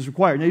disobedience is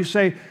required. Now you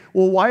say,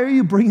 well, why are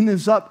you bringing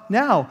this up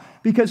now?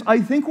 Because I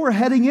think we're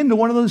heading into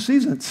one of those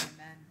seasons.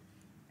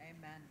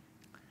 Amen.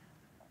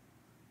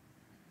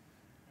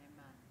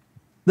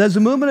 As the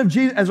movement of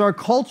Jesus, as our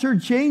culture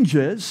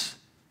changes,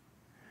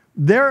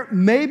 there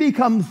may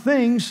become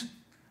things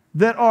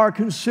that are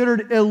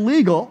considered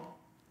illegal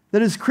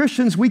that as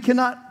Christians we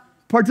cannot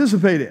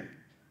participate in,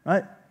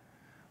 right?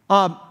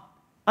 I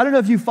don't know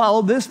if you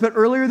followed this, but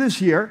earlier this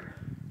year,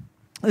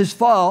 this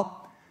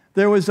fall,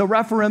 there was a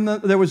referendum,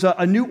 there was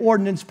a new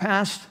ordinance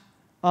passed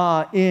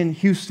in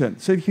Houston,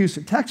 city of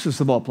Houston, Texas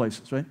of all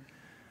places, right?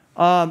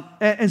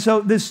 And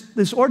so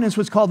this ordinance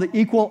was called the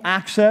Equal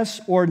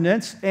Access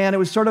Ordinance, and it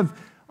was sort of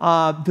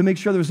to make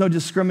sure there was no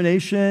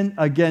discrimination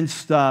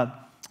against, kind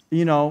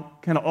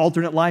of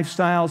alternate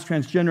lifestyles,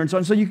 transgender, and so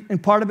on. So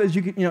and part of it is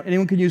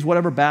anyone can use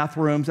whatever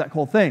bathrooms, that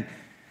whole thing.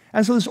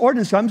 And so this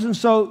ordinance comes, and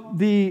so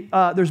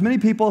there's many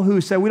people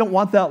who say, we don't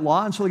want that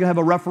law, and so they're going to have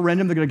a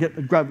referendum. They're going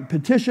to grab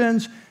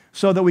petitions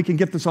so that we can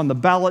get this on the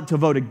ballot to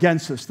vote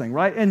against this thing,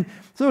 right? And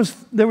so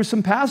there was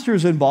some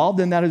pastors involved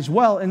in that as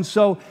well. And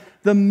so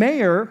the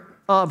mayor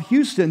of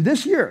Houston,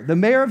 this year, the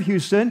mayor of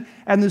Houston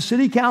and the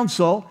city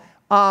council,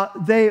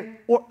 they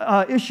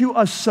issue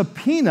a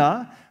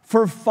subpoena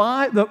for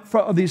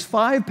these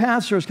five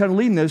pastors kind of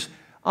leading this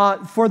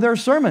for their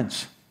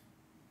sermons.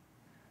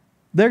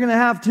 They're going to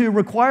have to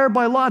require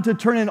by law to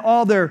turn in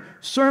all their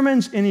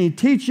sermons, any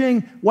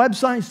teaching,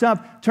 website stuff,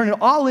 turn it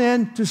all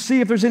in to see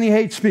if there's any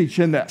hate speech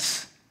in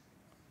this.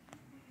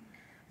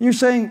 And you're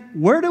saying,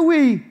 where do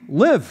we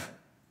live?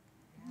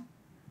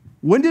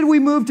 When did we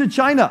move to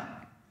China?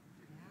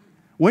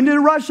 When did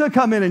Russia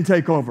come in and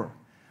take over?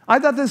 I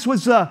thought this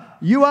was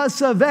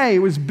US of A. It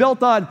was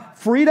built on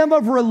freedom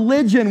of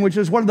religion, which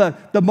is one of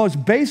the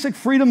most basic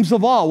freedoms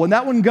of all. When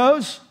that one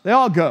goes, they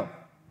all go.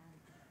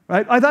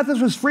 Right? I thought this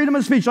was freedom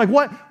of speech. Like,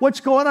 what's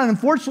going on?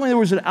 Unfortunately, there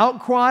was an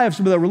outcry of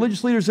some of the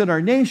religious leaders in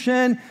our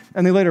nation,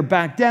 and they later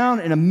backed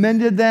down and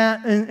amended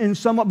that in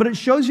somewhat. But it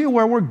shows you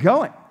where we're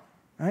going,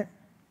 right?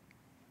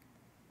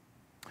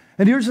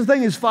 And here's the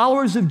thing: as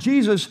followers of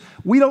Jesus,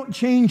 we don't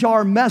change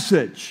our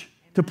message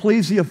to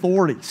please the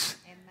authorities,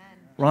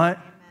 right?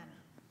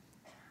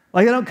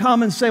 Like, I don't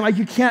come and say, like,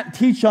 you can't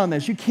teach on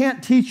this. You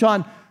can't teach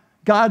on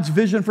God's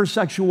vision for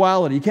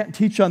sexuality. You can't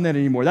teach on that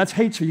anymore. That's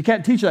hateful. You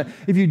can't teach that.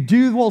 If you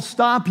do, we'll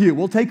stop you.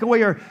 We'll take away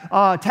your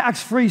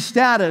tax-free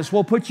status.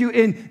 We'll put you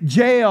in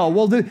jail.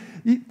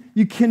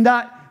 You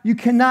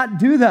cannot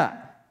do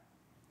that.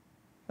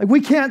 Like,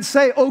 we can't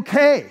say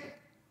okay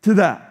to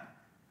that.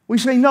 We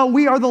say, no,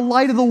 we are the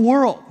light of the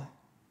world.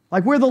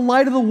 Like, we're the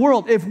light of the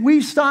world. If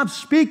we stop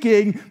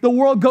speaking, the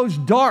world goes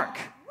dark.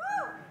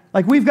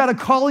 Like we've got a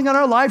calling on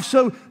our life,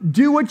 so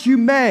do what you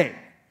may.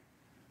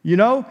 You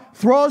know,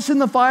 throw us in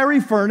the fiery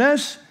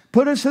furnace,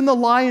 put us in the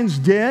lion's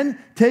den,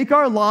 take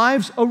our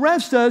lives,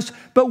 arrest us,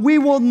 but we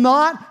will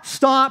not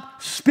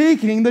stop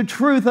speaking the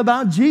truth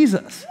about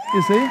Jesus,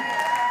 you see?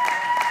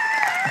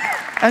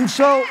 And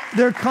so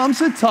there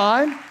comes a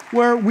time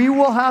where we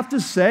will have to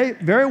say,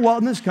 very well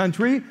in this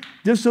country,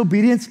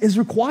 disobedience is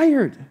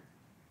required,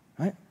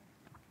 right?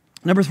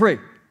 Number three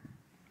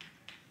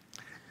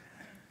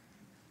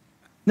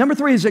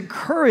is that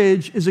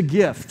courage is a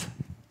gift.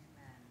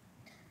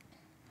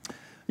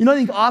 You know, I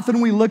think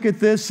often we look at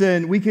this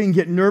and we can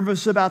get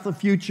nervous about the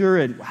future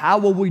and how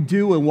will we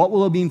do and what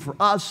will it mean for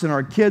us and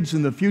our kids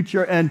in the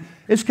future, and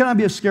it's going to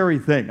be a scary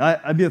thing.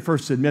 I'd be the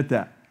first to admit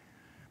that.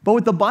 But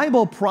what the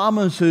Bible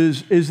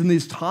promises is in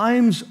these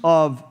times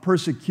of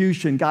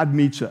persecution, God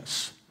meets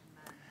us,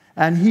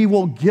 and He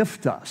will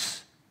gift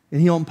us, and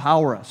He'll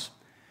empower us.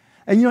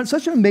 And you know, it's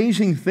such an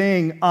amazing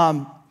thing.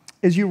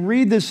 As you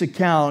read this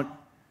account,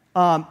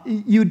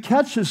 you'd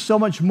catch this so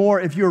much more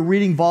if you were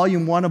reading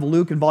volume 1 of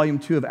Luke and volume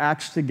 2 of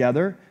Acts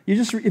together.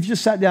 If you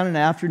just sat down in the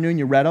afternoon,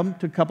 you read them,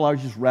 took a couple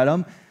hours, just read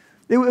them,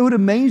 it would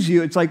amaze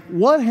you. It's like,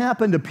 what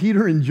happened to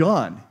Peter and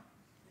John?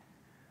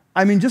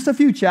 I mean, just a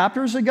few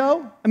chapters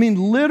ago,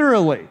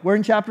 literally, we're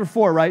in chapter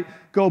 4, right?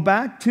 Go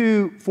back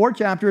to 4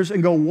 chapters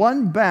and go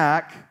one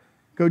back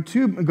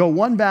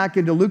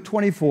into Luke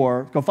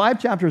 24, go 5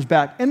 chapters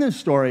back in this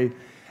story,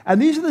 and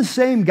these are the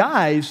same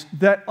guys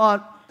that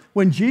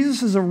when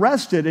Jesus is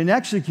arrested and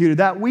executed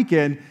that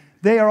weekend,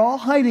 they are all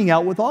hiding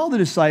out with all the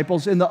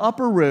disciples in the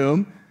upper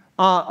room,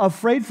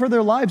 afraid for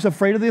their lives,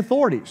 afraid of the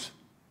authorities.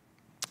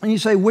 And you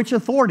say, which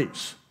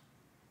authorities?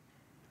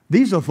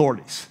 These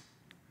authorities.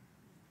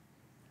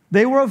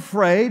 They were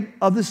afraid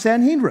of the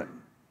Sanhedrin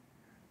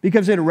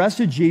because they'd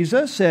arrested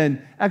Jesus and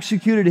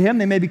executed him.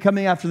 They may be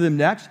coming after them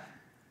next.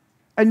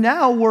 And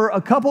now we're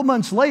a couple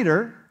months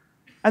later,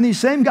 and these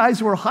same guys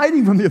who were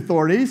hiding from the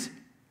authorities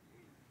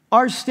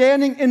are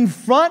standing in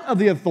front of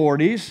the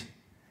authorities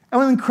and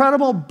with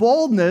incredible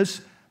boldness,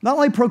 not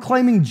only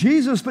proclaiming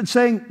Jesus, but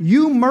saying,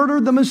 you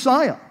murdered the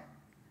Messiah.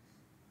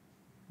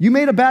 You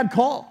made a bad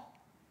call.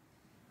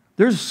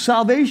 There's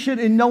salvation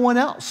in no one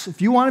else.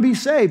 If you want to be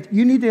saved,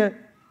 you need to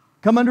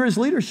come under his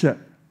leadership.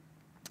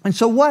 And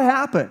so what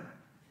happened?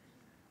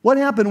 What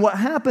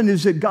happened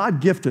is that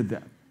God gifted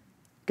them.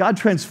 God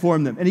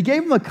transformed them. And he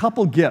gave them a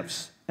couple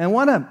gifts. And I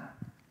want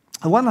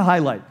to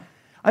highlight.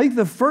 I think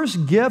the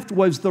first gift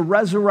was the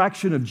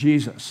resurrection of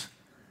Jesus.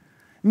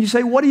 And you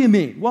say, what do you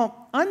mean?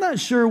 Well, I'm not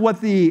sure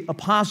what the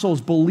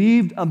apostles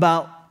believed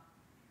about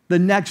the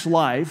next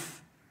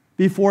life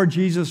before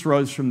Jesus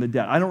rose from the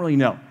dead. I don't really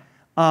know.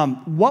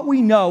 What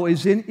we know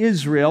is in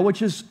Israel,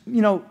 which is,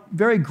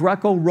 very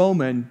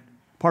Greco-Roman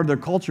part of their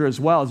culture as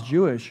well as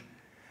Jewish,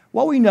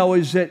 what we know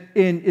is that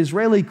in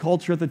Israeli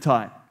culture at the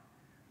time,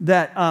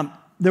 that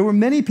there were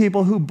many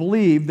people who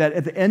believed that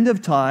at the end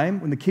of time,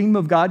 when the kingdom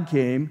of God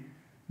came,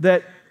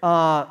 that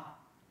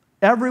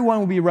everyone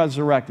will be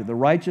resurrected, the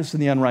righteous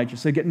and the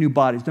unrighteous. They get new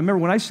bodies. Now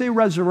remember, when I say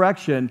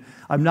resurrection,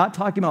 I'm not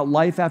talking about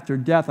life after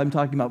death. I'm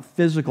talking about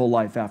physical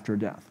life after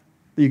death.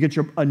 You get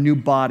a new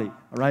body,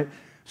 all right?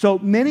 So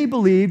many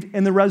believed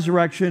in the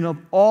resurrection of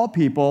all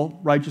people,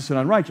 righteous and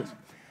unrighteous.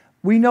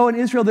 We know in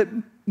Israel that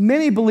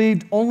many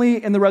believed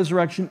only in the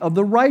resurrection of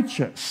the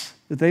righteous,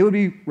 that they would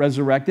be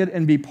resurrected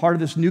and be part of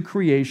this new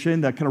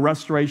creation, that kind of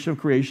restoration of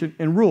creation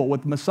and rule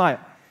with the Messiah.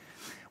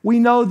 We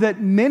know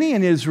that many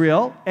in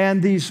Israel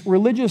and these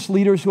religious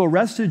leaders who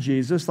arrested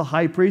Jesus, the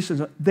high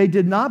priests, they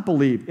did not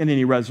believe in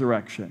any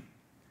resurrection.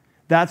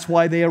 That's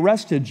why they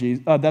arrested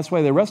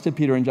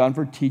Peter and John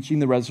for teaching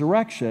the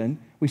resurrection.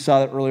 We saw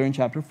that earlier in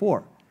chapter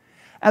 4.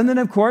 And then,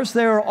 of course,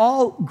 they are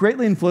all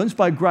greatly influenced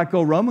by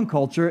Greco-Roman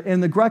culture.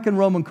 In the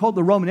Greco-Roman culture,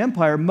 the Roman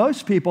Empire,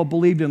 most people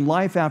believed in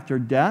life after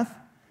death,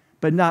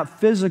 but not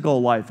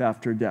physical life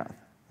after death.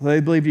 They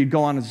believed you'd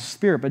go on as a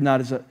spirit, but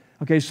not as a...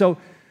 Okay, so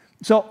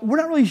we're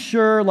not really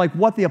sure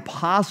what the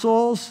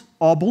apostles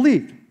all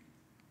believed.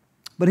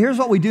 But here's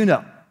what we do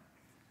know.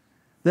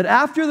 That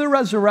after the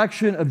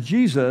resurrection of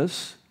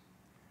Jesus,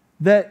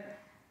 that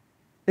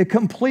it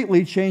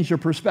completely changed their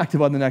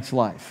perspective on the next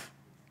life.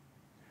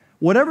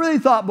 Whatever they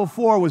thought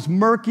before was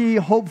murky,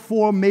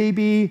 hopeful,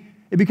 maybe,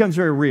 it becomes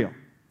very real.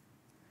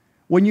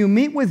 When you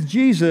meet with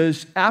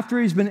Jesus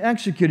after he's been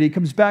executed, he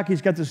comes back,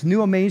 he's got this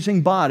new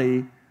amazing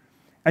body,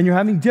 and you're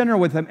having dinner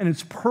with him, and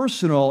it's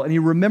personal, and he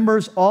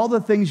remembers all the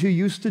things you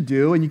used to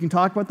do, and you can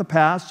talk about the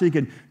past, so you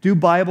can do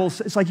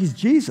Bibles. It's like he's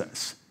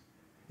Jesus.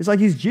 It's like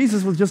he's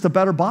Jesus with just a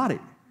better body.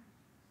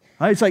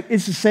 Right? It's like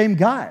it's the same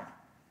guy.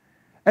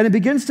 And it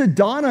begins to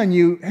dawn on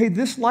you, hey,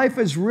 this life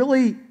is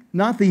really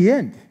not the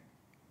end.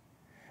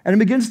 And it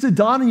begins to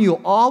dawn on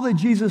you all that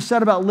Jesus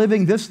said about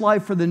living this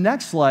life for the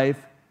next life.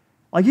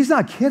 He's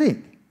not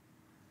kidding.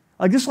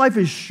 This life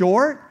is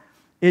short,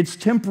 it's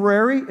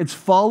temporary, it's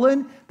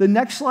fallen. The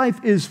next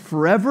life is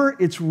forever,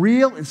 it's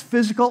real, it's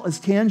physical, it's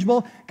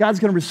tangible. God's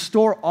going to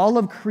restore all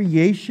of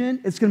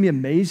creation. It's going to be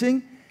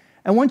amazing.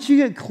 And once you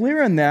get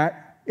clear on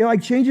that,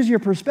 it changes your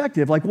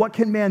perspective. What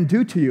can man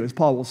do to you, as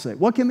Paul will say?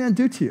 What can man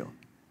do to you?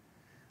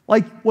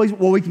 Like,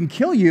 well, we can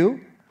kill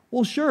you.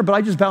 Well, sure, but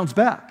I just bounced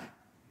back.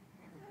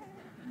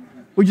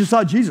 We just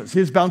saw Jesus. He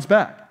just bounced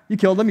back. You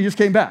killed him. He just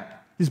came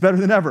back. He's better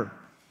than ever.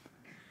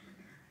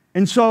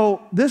 And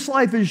so this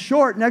life is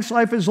short. Next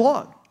life is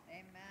long.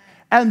 Amen.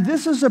 And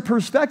this is a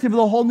perspective of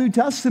the whole New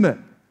Testament.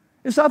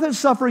 It's not that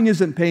suffering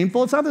isn't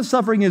painful. It's not that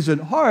suffering isn't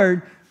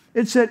hard.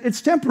 It's that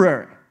it's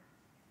temporary.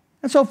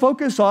 And so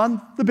focus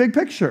on the big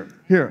picture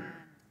here.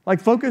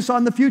 Like focus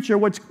on the future,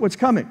 what's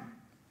coming.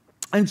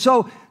 And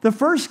so the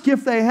first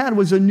gift they had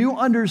was a new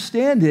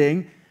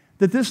understanding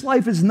that this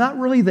life is not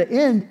really the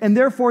end, and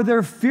therefore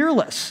they're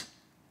fearless.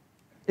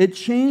 It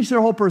changed their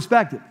whole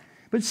perspective.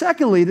 But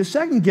secondly, the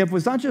second gift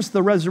was not just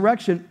the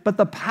resurrection, but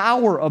the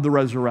power of the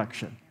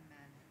resurrection.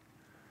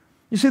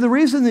 You see, the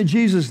reason that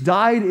Jesus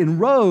died and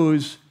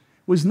rose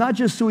was not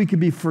just so he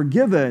could be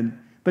forgiven,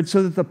 but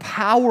so that the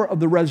power of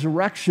the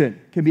resurrection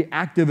can be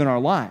active in our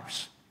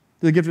lives.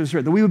 The gift of the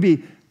Spirit, that we would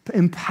be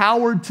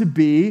empowered to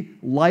be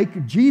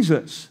like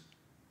Jesus.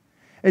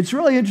 It's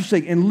really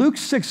interesting. In Luke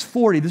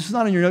 6:40, this is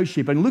not on your note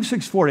sheet, but in Luke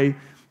 6:40,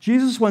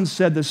 Jesus once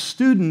said the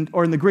student,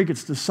 or in the Greek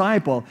it's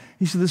disciple,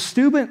 he said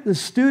the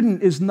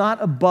student is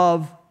not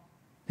above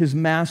his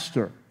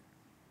master,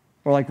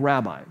 or like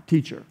rabbi,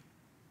 teacher.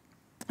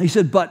 He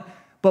said, but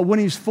when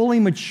he's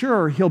fully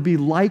mature, he'll be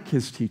like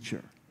his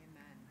teacher.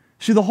 Amen.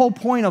 See, the whole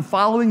point of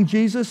following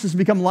Jesus is to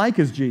become like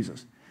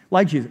Jesus.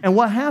 And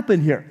what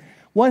happened here?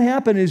 What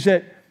happened is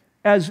that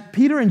as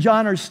Peter and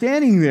John are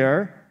standing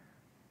there,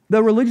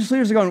 the religious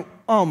leaders are going,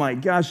 oh my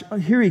gosh,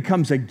 here he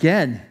comes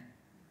again.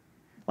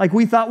 Like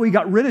we thought we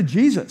got rid of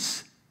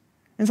Jesus.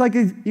 And it's like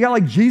you got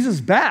like Jesus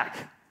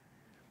back.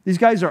 These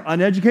guys are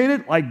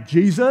uneducated like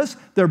Jesus.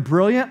 They're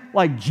brilliant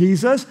like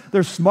Jesus.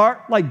 They're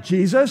smart like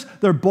Jesus.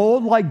 They're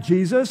bold like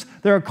Jesus.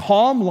 They're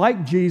calm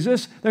like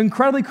Jesus. They're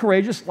incredibly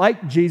courageous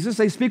like Jesus.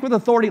 They speak with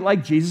authority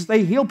like Jesus.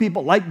 They heal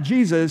people like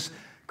Jesus.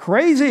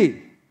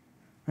 Crazy,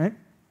 right?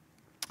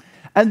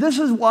 And this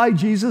is why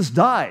Jesus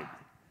died.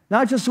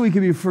 Not just so he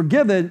could be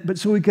forgiven, but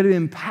so he could be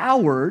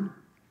empowered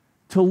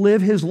to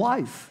live his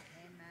life.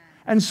 Amen.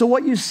 And so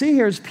what you see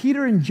here is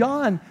Peter and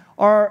John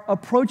are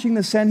approaching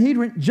the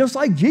Sanhedrin just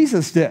like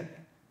Jesus did.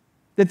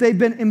 That they've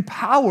been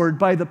empowered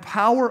by the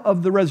power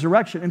of the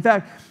resurrection. In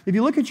fact, if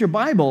you look at your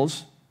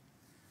Bibles,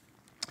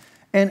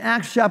 in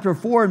Acts chapter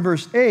 4 and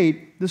verse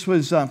 8, this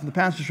was from the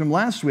passage from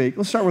last week.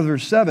 Let's start with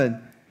verse 7.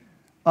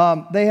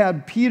 They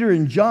had Peter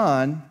and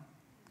John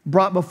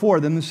brought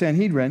before them, the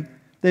Sanhedrin.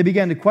 They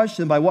began to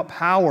question by what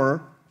power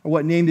or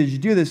what name did you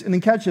do this? And then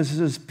catch this. It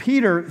says,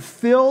 Peter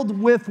filled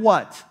with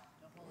what?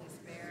 The Holy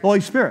Spirit. Holy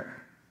Spirit.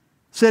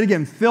 Say it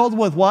again. Filled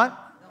with what?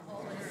 The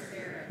Holy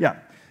Spirit. Yeah.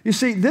 You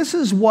see, this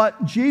is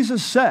what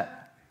Jesus said.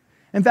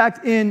 In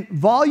fact, in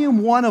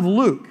volume 1 of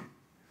Luke,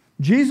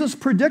 Jesus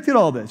predicted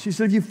all this. He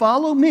said, if you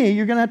follow me,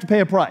 you're going to have to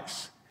pay a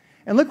price.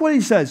 And look what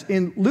he says.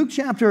 In Luke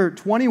chapter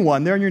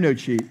 21, there in your note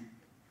sheet,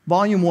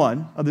 volume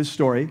 1 of this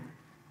story,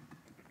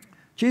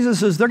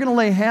 Jesus says, they're going to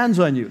lay hands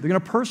on you. They're going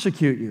to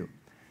persecute you.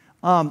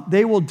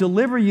 They will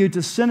deliver you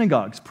to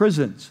synagogues,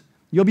 prisons.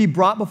 You'll be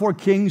brought before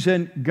kings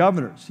and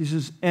governors. He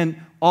says, and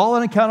all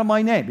on account of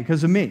my name,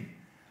 because of me.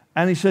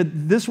 And he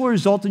said, this will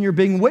result in your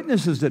being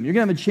witnesses to them. You're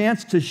going to have a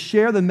chance to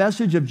share the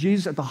message of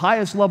Jesus at the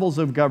highest levels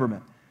of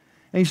government.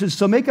 And he says,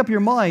 so make up your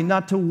mind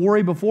not to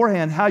worry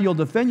beforehand how you'll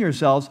defend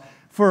yourselves,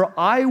 for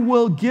I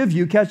will give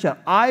you, catch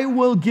that, I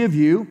will give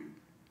you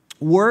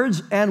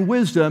words and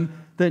wisdom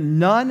that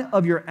none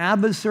of your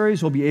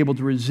adversaries will be able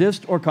to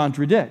resist or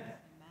contradict.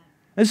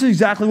 This is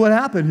exactly what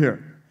happened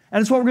here.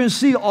 And it's what we're going to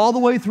see all the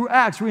way through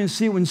Acts. We're going to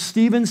see it when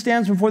Stephen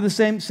stands before the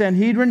same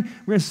Sanhedrin.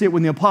 We're going to see it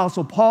when the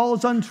Apostle Paul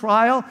is on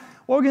trial.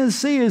 What we're going to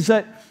see is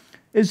that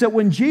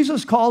when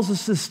Jesus calls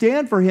us to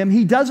stand for him,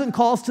 he doesn't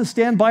call us to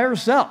stand by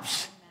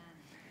ourselves.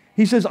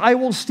 He says, I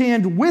will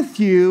stand with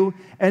you,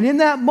 and in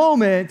that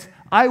moment,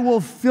 I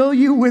will fill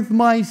you with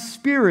my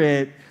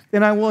Spirit,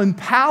 and I will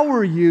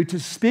empower you to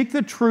speak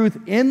the truth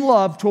in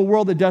love to a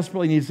world that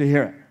desperately needs to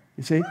hear it.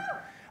 You see?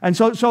 And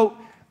so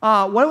what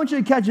I want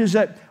you to catch is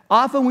that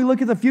often we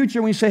look at the future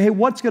and we say, hey,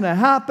 what's going to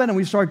happen? And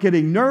we start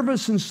getting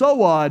nervous and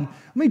so on.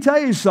 Let me tell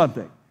you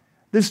something.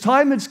 This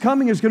time that's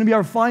coming is going to be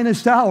our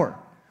finest hour.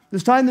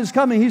 This time that's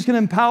coming, he's going to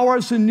empower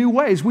us in new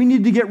ways. We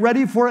need to get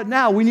ready for it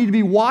now. We need to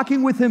be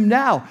walking with him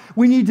now.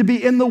 We need to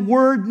be in the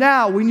Word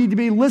now. We need to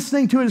be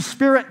listening to his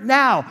Spirit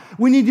now.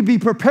 We need to be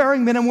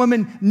preparing men and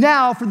women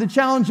now for the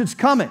challenge that's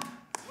coming.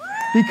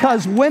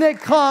 Because when it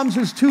comes,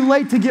 it's too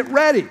late to get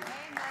ready.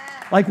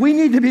 Like we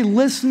need to be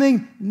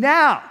listening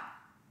now.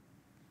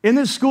 In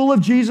the school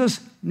of Jesus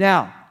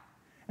now.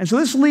 And so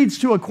this leads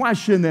to a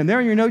question then. There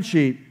in your note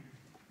sheet,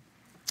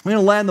 I'm going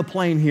to land the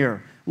plane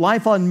here.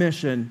 Life on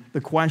mission,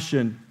 the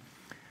question.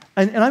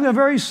 And I have a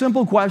very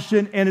simple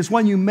question, and it's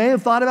one you may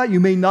have thought about,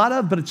 you may not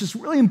have, but it's just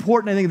really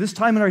important, I think, at this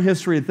time in our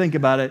history to think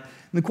about it.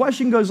 And the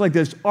question goes like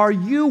this: are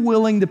you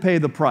willing to pay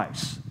the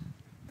price?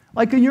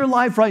 Like in your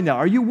life right now,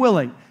 are you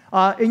willing?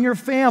 In your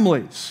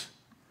families.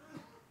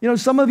 You know,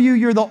 some of you,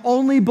 you're the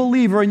only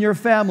believer in your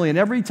family, and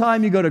every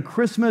time you go to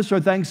Christmas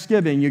or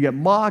Thanksgiving, you get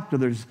mocked, or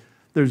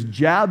there's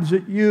jabs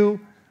at you.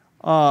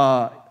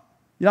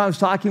 I was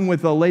talking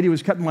with a lady who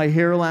was cutting my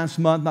hair last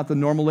month, not the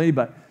normal lady,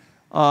 but,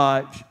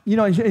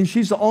 and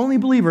she's the only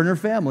believer in her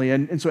family.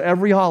 And so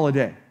every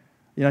holiday,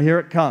 here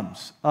it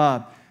comes.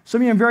 Some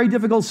of you in very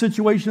difficult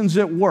situations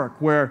at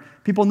work where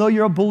people know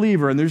you're a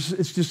believer and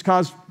it's just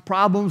caused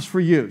problems for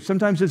you.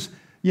 Sometimes it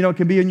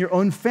can be in your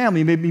own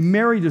family. You may be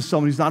married to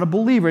someone who's not a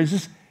believer.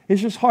 It's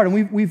just hard.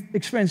 And we've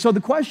experienced. So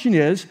the question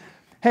is,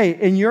 hey,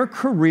 in your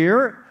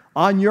career,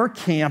 on your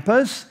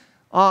campus,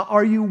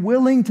 are you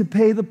willing to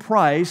pay the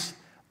price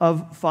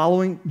of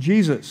following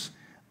Jesus?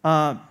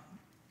 And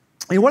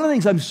one of the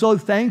things I'm so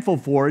thankful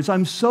for is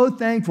I'm so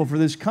thankful for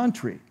this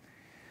country.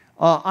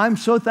 I'm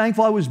so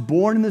thankful I was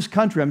born in this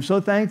country. I'm so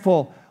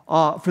thankful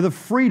for the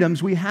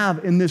freedoms we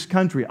have in this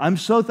country. I'm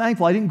so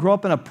thankful I didn't grow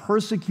up in a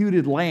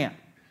persecuted land.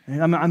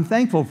 And I'm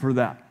thankful for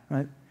that,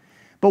 right?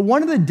 But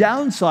one of the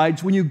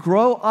downsides when you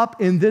grow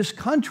up in this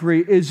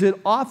country is that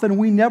often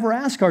we never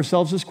ask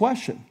ourselves this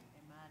question.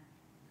 Amen.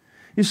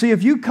 You see,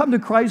 if you come to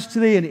Christ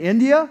today in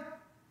India,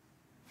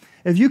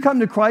 if you come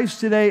to Christ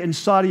today in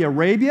Saudi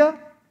Arabia,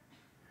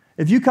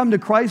 if you come to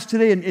Christ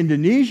today in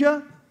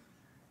Indonesia,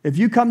 if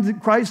you come to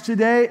Christ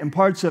today in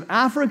parts of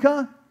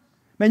Africa,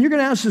 man, you're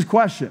going to ask this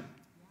question.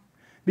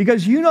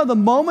 Because the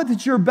moment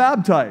that you're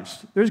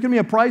baptized, there's going to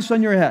be a price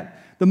on your head.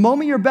 The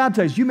moment you're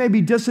baptized, you may be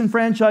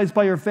disenfranchised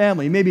by your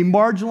family. You may be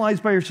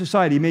marginalized by your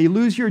society. You may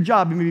lose your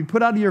job. You may be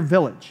put out of your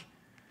village.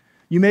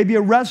 You may be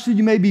arrested.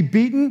 You may be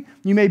beaten.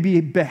 You may be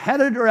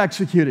beheaded or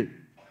executed.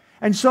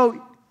 And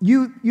so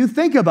you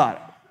think about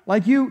it.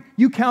 Like you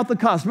count the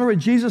cost. Remember what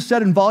Jesus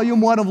said in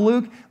volume 1 of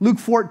Luke? Luke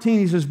 14,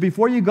 he says,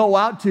 before you go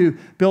out to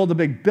build a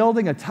big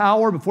building, a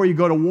tower, before you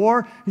go to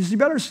war, he says, you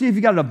better see if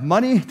you got enough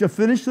money to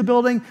finish the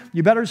building.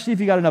 You better see if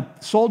you got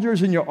enough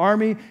soldiers in your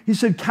army. He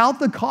said, count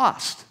the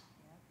cost.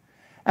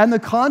 And the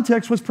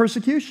context was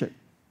persecution.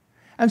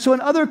 And so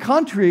in other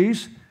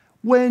countries,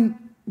 when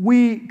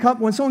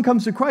someone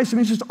comes to Christ,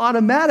 it's just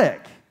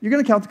automatic. You're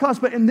going to count the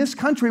cost. But in this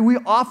country, we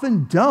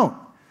often don't.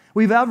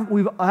 We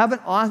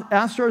haven't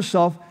asked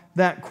ourselves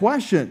that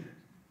question.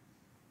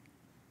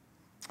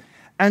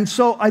 And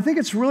so I think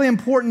it's really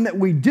important that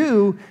we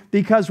do,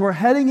 because we're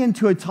heading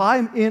into a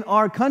time in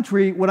our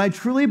country when I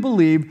truly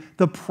believe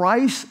the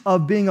price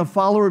of being a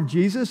follower of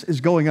Jesus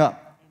is going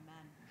up. Amen.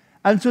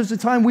 And so it's a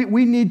time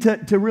we need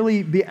to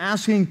really be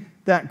asking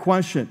that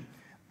question.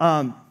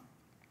 I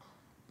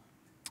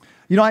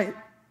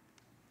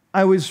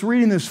was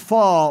reading this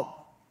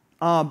fall,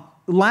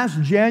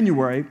 last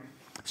January,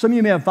 some of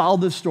you may have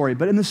followed this story,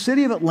 but in the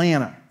city of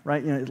Atlanta,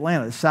 right?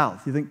 Atlanta, the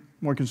South. You think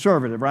more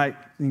conservative, right?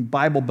 You think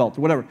Bible Belt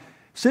or whatever.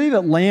 City of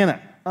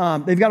Atlanta,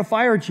 they've got a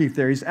fire chief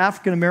there. He's an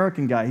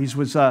African-American guy. He's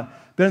been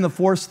in the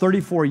force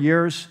 34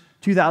 years.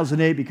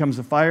 2008 becomes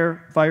the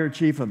fire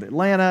chief of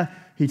Atlanta.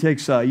 He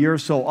takes a year or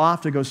so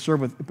off to go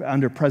serve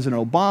under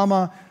President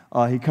Obama.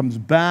 He comes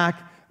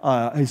back.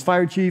 He's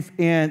fire chief.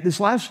 And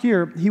this last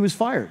year, he was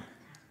fired.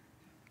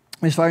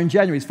 He was fired in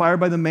January. He's fired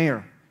by the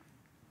mayor.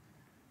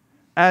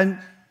 And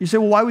you say,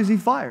 well, why was he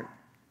fired?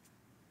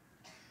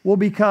 Well,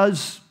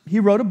 because he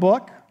wrote a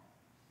book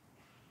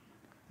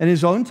in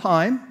his own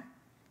time.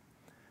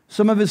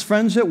 Some of his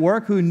friends at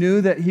work who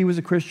knew that he was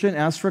a Christian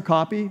asked for a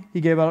copy.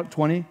 He gave out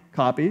 20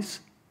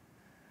 copies.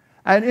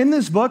 And in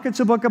this book,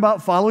 it's a book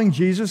about following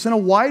Jesus in a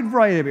wide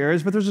variety of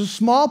areas, but there's a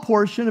small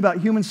portion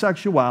about human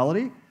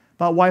sexuality,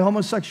 about why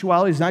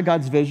homosexuality is not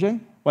God's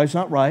vision, why it's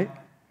not right.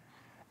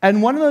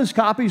 And one of those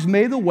copies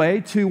made the way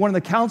to one of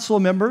the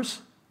council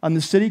members on the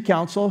city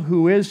council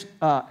who is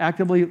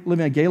actively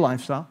living a gay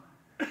lifestyle.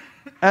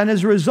 And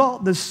as a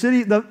result,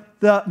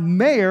 the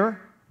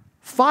mayor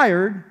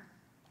fired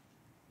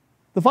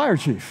the fire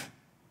chief.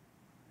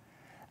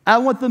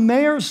 And what the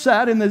mayor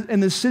said and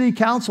the city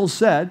council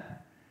said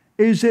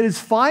is that it's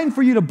fine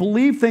for you to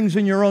believe things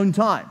in your own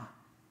time.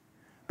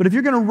 But if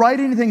you're going to write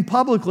anything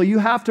publicly, you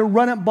have to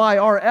run it by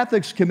our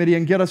ethics committee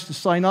and get us to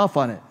sign off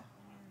on it.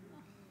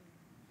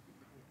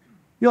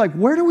 You're like,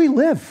 where do we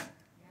live?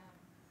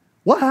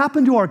 What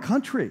happened to our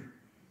country?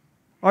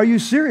 Are you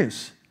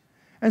serious?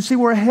 And see,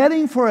 we're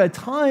heading for a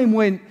time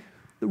when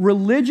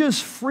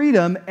religious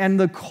freedom and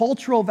the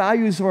cultural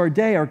values of our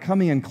day are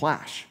coming in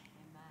clash.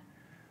 Amen.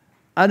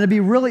 And it'd be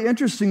really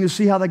interesting to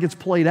see how that gets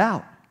played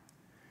out.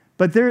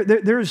 But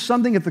there is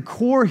something at the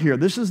core here.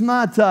 This is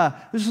not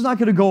going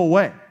to go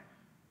away.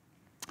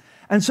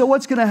 And so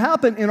what's going to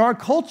happen in our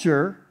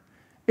culture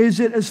is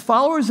that as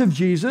followers of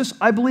Jesus,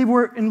 I believe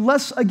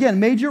unless,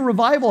 again, major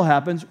revival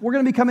happens, we're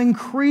going to become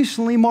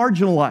increasingly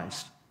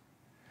marginalized.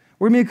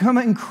 We're going to become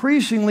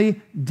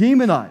increasingly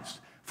demonized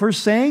for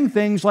saying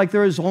things like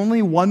there is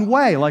only one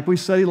way, like we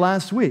studied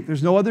last week.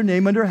 There's no other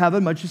name under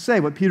heaven, much to say,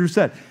 what Peter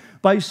said.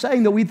 By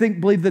saying that we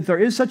believe that there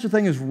is such a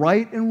thing as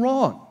right and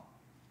wrong.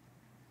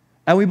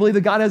 And we believe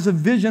that God has a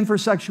vision for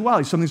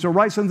sexuality. Some things are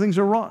right, some things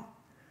are wrong.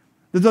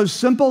 That those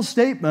simple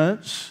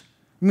statements,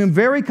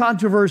 very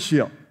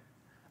controversial.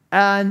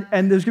 And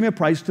there's going to be a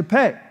price to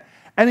pay.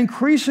 And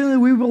increasingly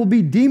we will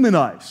be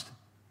demonized.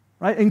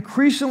 Right?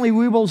 Increasingly,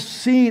 we will be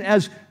seen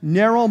as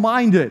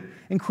narrow-minded.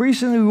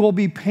 Increasingly, we will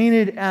be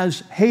painted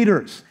as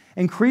haters.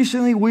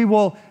 Increasingly, we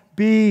will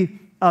be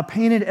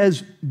painted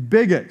as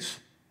bigots.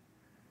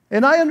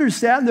 And I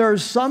understand there are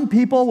some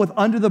people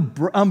under the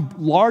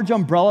large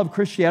umbrella of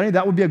Christianity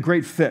that would be a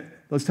great fit.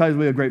 Those titles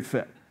would be a great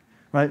fit,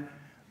 right?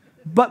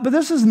 But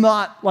this is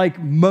not like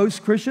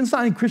most Christians,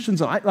 not any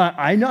Christians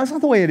I know. That's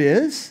not the way it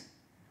is.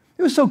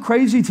 It was so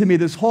crazy to me,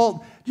 did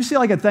you see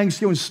like at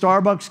Thanksgiving,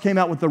 Starbucks came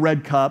out with the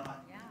red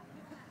cup?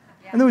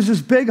 Yeah. And there was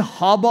this big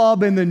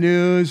hubbub in the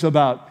news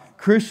about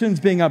Christians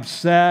being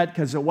upset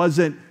because it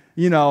wasn't,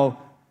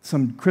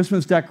 some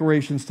Christmas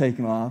decorations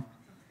taken off.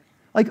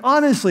 Like,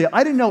 honestly,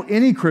 I didn't know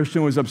any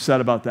Christian was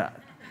upset about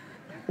that.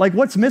 Like,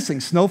 what's missing?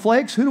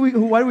 Snowflakes?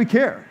 Why do we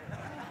care?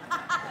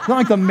 It's not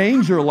like the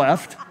manger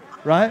left,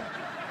 right?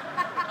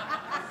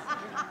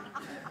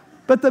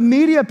 But the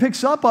media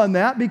picks up on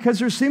that because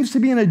there seems to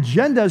be an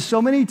agenda so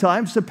many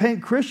times to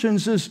paint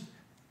Christians as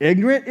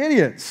ignorant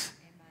idiots,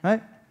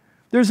 right?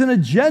 There's an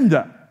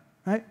agenda,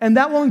 right? And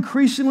that will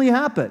increasingly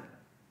happen.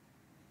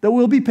 That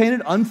will be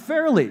painted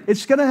unfairly.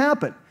 It's going to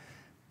happen.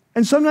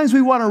 And sometimes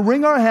we want to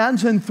wring our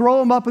hands and throw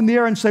them up in the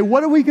air and say,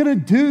 what are we going to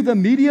do? The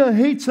media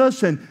hates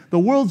us, and the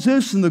world's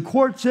this, and the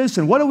court's this,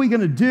 and what are we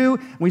going to do?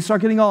 And we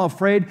start getting all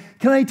afraid.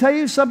 Can I tell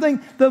you something?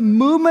 The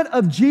movement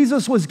of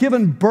Jesus was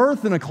given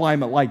birth in a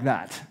climate like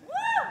that.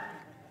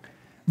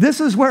 This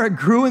is where it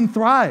grew and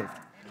thrived.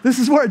 This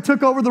is where it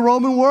took over the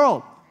Roman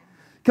world.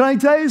 Can I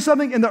tell you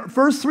something? In the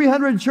first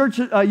 300 years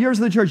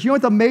of the church, you know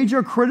what the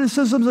major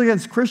criticisms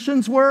against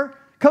Christians were?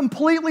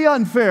 Completely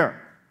unfair.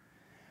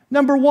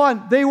 Number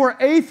one, they were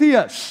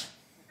atheists.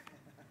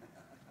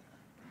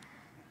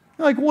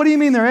 You're like, what do you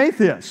mean they're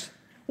atheists?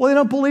 Well, they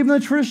don't believe in the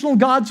traditional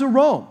gods of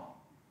Rome.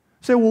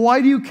 You say, well,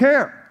 why do you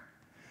care?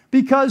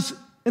 Because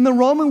in the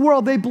Roman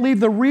world, they believed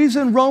the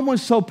reason Rome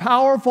was so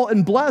powerful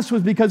and blessed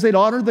was because they'd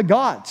honored the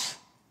gods.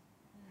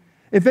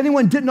 If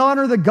anyone didn't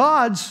honor the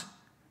gods,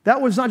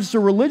 that was not just a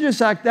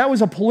religious act, that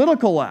was a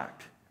political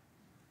act.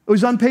 It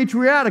was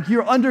unpatriotic.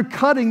 You're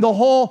undercutting the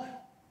whole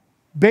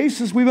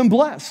basis we've been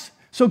blessed.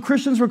 So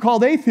Christians were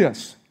called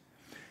atheists.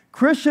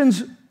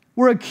 Christians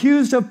were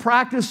accused of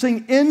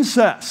practicing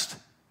incest.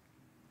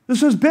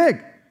 This was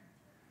big.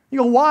 You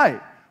go, why?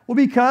 Well,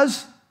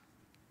 because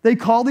they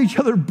called each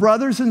other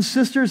brothers and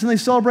sisters and they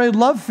celebrated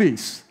love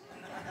feasts.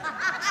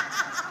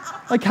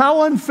 Like,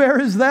 how unfair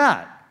is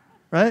that,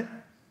 right?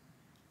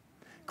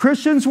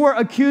 Christians were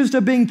accused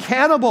of being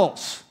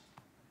cannibals.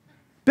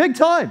 Big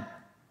time.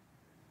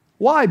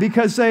 Why?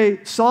 Because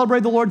they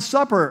celebrate the Lord's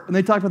Supper and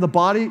they talk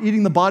about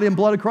eating the body and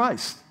blood of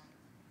Christ.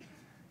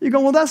 You go,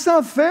 well, that's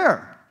not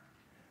fair.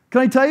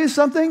 Can I tell you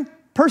something?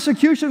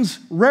 Persecution's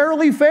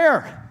rarely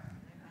fair.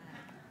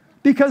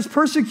 Because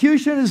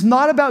persecution is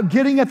not about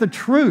getting at the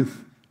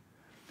truth.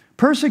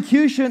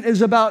 Persecution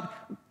is about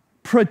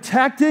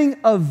protecting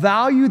a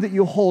value that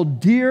you hold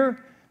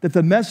dear, that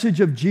the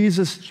message of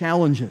Jesus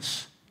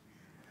challenges.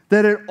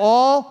 That at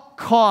all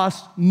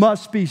costs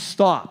must be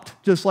stopped,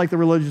 just like the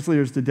religious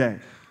leaders today.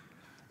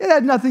 It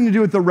had nothing to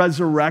do with the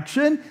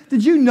resurrection.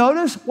 Did you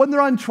notice when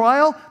they're on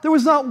trial, there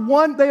was not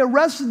one, they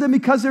arrested them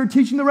because they were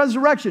teaching the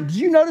resurrection. Did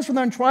you notice when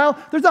they're on trial,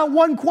 there's not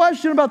one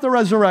question about the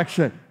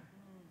resurrection?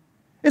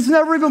 It's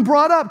never even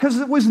brought up because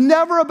it was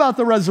never about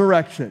the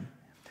resurrection.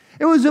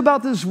 It was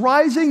about this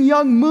rising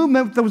young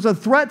movement that was a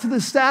threat to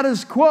the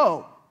status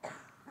quo,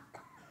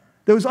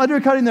 that was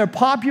undercutting their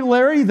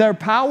popularity, their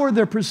power,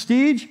 their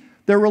prestige,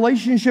 their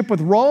relationship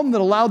with Rome that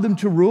allowed them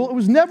to rule. It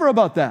was never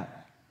about that.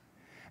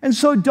 And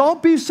so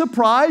don't be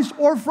surprised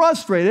or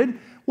frustrated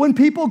when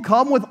people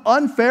come with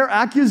unfair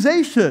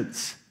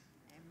accusations.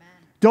 Amen.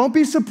 Don't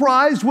be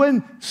surprised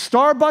when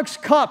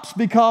Starbucks cups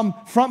become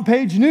front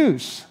page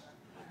news.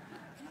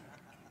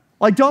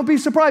 Like, don't be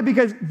surprised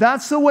because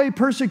that's the way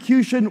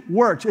persecution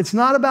works. It's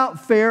not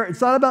about fair. It's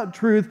not about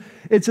truth.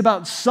 It's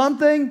about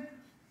something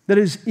that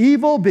is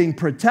evil being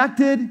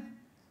protected,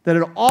 that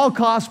at all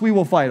costs we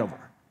will fight over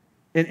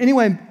in any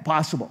way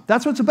possible.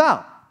 That's what it's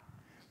about.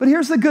 But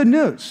here's the good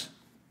news.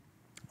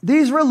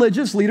 These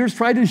religious leaders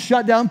tried to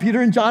shut down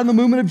Peter and John in the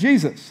movement of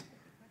Jesus.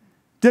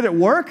 Did it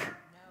work?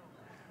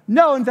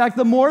 No. In fact,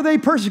 the more they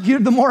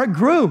persecuted, the more it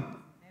grew.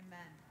 Amen.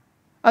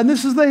 And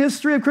this is the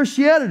history of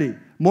Christianity.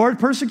 More it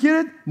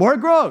persecuted, more it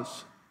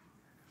grows.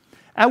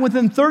 And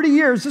within 30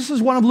 years, this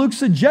is one of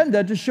Luke's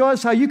agenda to show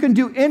us how you can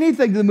do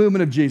anything to the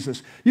movement of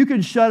Jesus. You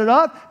can shut it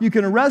up, you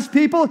can arrest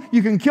people,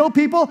 you can kill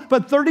people,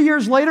 but 30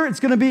 years later,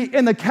 it's going to be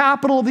in the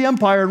capital of the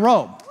empire in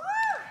Rome.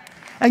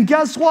 And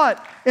guess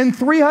what? In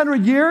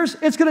 300 years,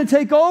 it's going to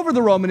take over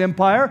the Roman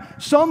Empire.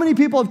 So many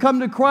people have come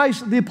to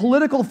Christ, the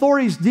political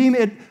authorities deem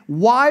it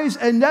wise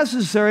and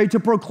necessary to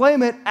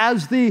proclaim it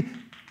as the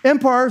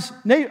empire's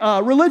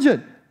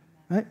religion.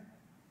 Right?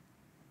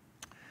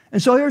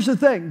 And so here's the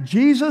thing.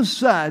 Jesus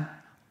said,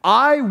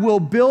 I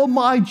will build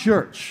my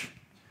church,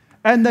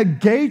 and the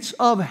gates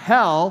of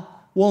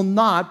hell will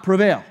not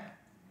prevail.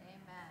 Amen.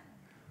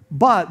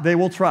 But they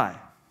will try.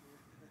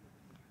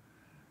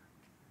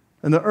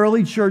 And the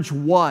early church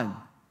won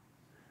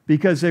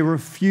because they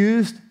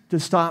refused to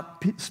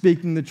stop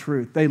speaking the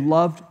truth. They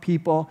loved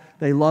people.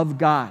 They loved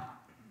God.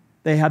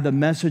 They had the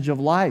message of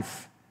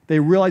life. They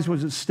realized what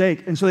was at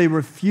stake. And so they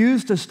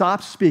refused to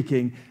stop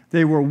speaking.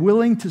 They were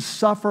willing to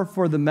suffer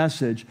for the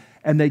message,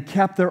 and they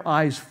kept their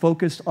eyes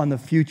focused on the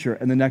future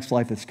and the next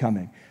life that's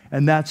coming.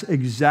 And that's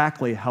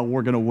exactly how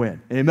we're going to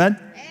win. Amen?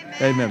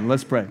 Amen? Amen.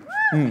 Let's pray.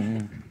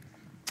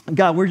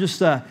 God, we're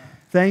just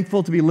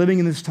thankful to be living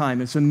in this time.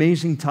 It's an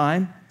amazing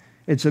time.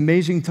 It's an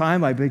amazing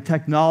time. By big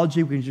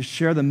technology, we can just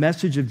share the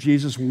message of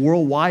Jesus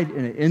worldwide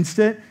in an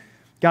instant.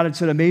 God,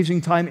 it's an amazing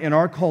time in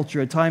our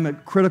culture, a time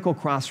at critical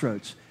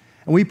crossroads.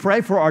 And we pray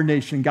for our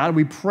nation. God,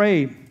 we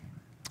pray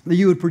that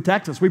you would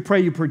protect us. We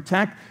pray you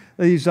protect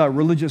these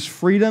religious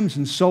freedoms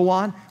and so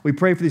on. We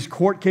pray for these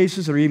court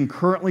cases that are even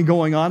currently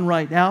going on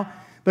right now.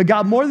 But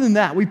God, more than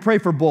that, we pray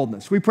for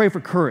boldness. We pray for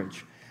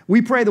courage.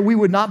 We pray that we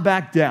would not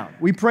back down.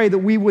 We pray that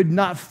we would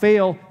not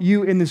fail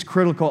you in this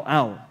critical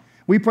hour.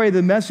 We pray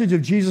the message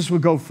of Jesus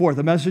would go forth,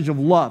 a message of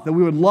love, that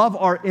we would love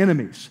our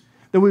enemies,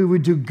 that we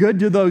would do good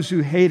to those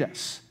who hate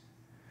us,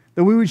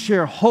 that we would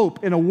share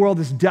hope in a world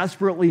that's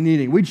desperately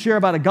needing. We'd share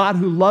about a God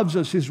who loves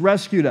us, who's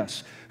rescued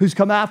us, who's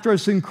come after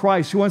us in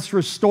Christ, who wants to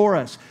restore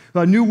us,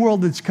 a new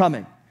world that's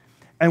coming,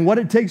 and what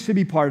it takes to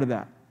be part of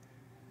that.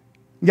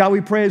 God,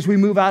 we pray as we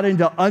move out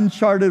into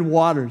uncharted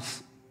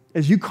waters,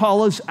 as you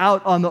call us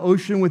out on the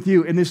ocean with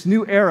you in this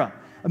new era,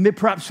 amid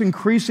perhaps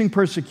increasing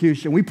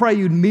persecution, we pray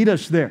you'd meet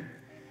us there.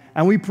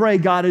 And we pray,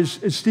 God, as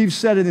Steve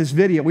said in this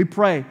video, we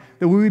pray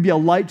that we would be a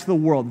light to the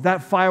world,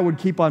 that fire would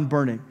keep on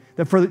burning.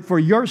 That for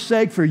your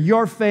sake, for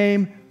your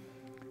fame,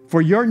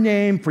 for your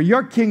name, for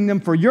your kingdom,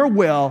 for your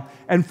will,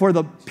 and for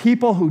the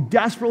people who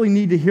desperately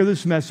need to hear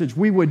this message,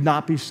 we would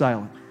not be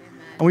silent.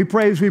 Amen. And we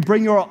pray as we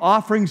bring your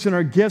offerings and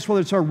our gifts,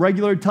 whether it's our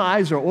regular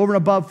tithes or over and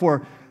above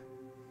for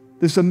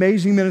this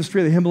amazing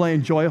ministry of the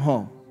Himalayan Joy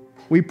Home,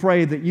 we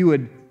pray that you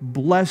would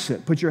bless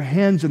it, put your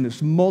hands in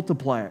this,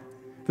 multiply it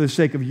for the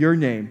sake of your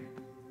name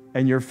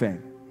and your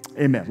fame.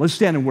 Amen. Let's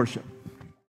stand and worship.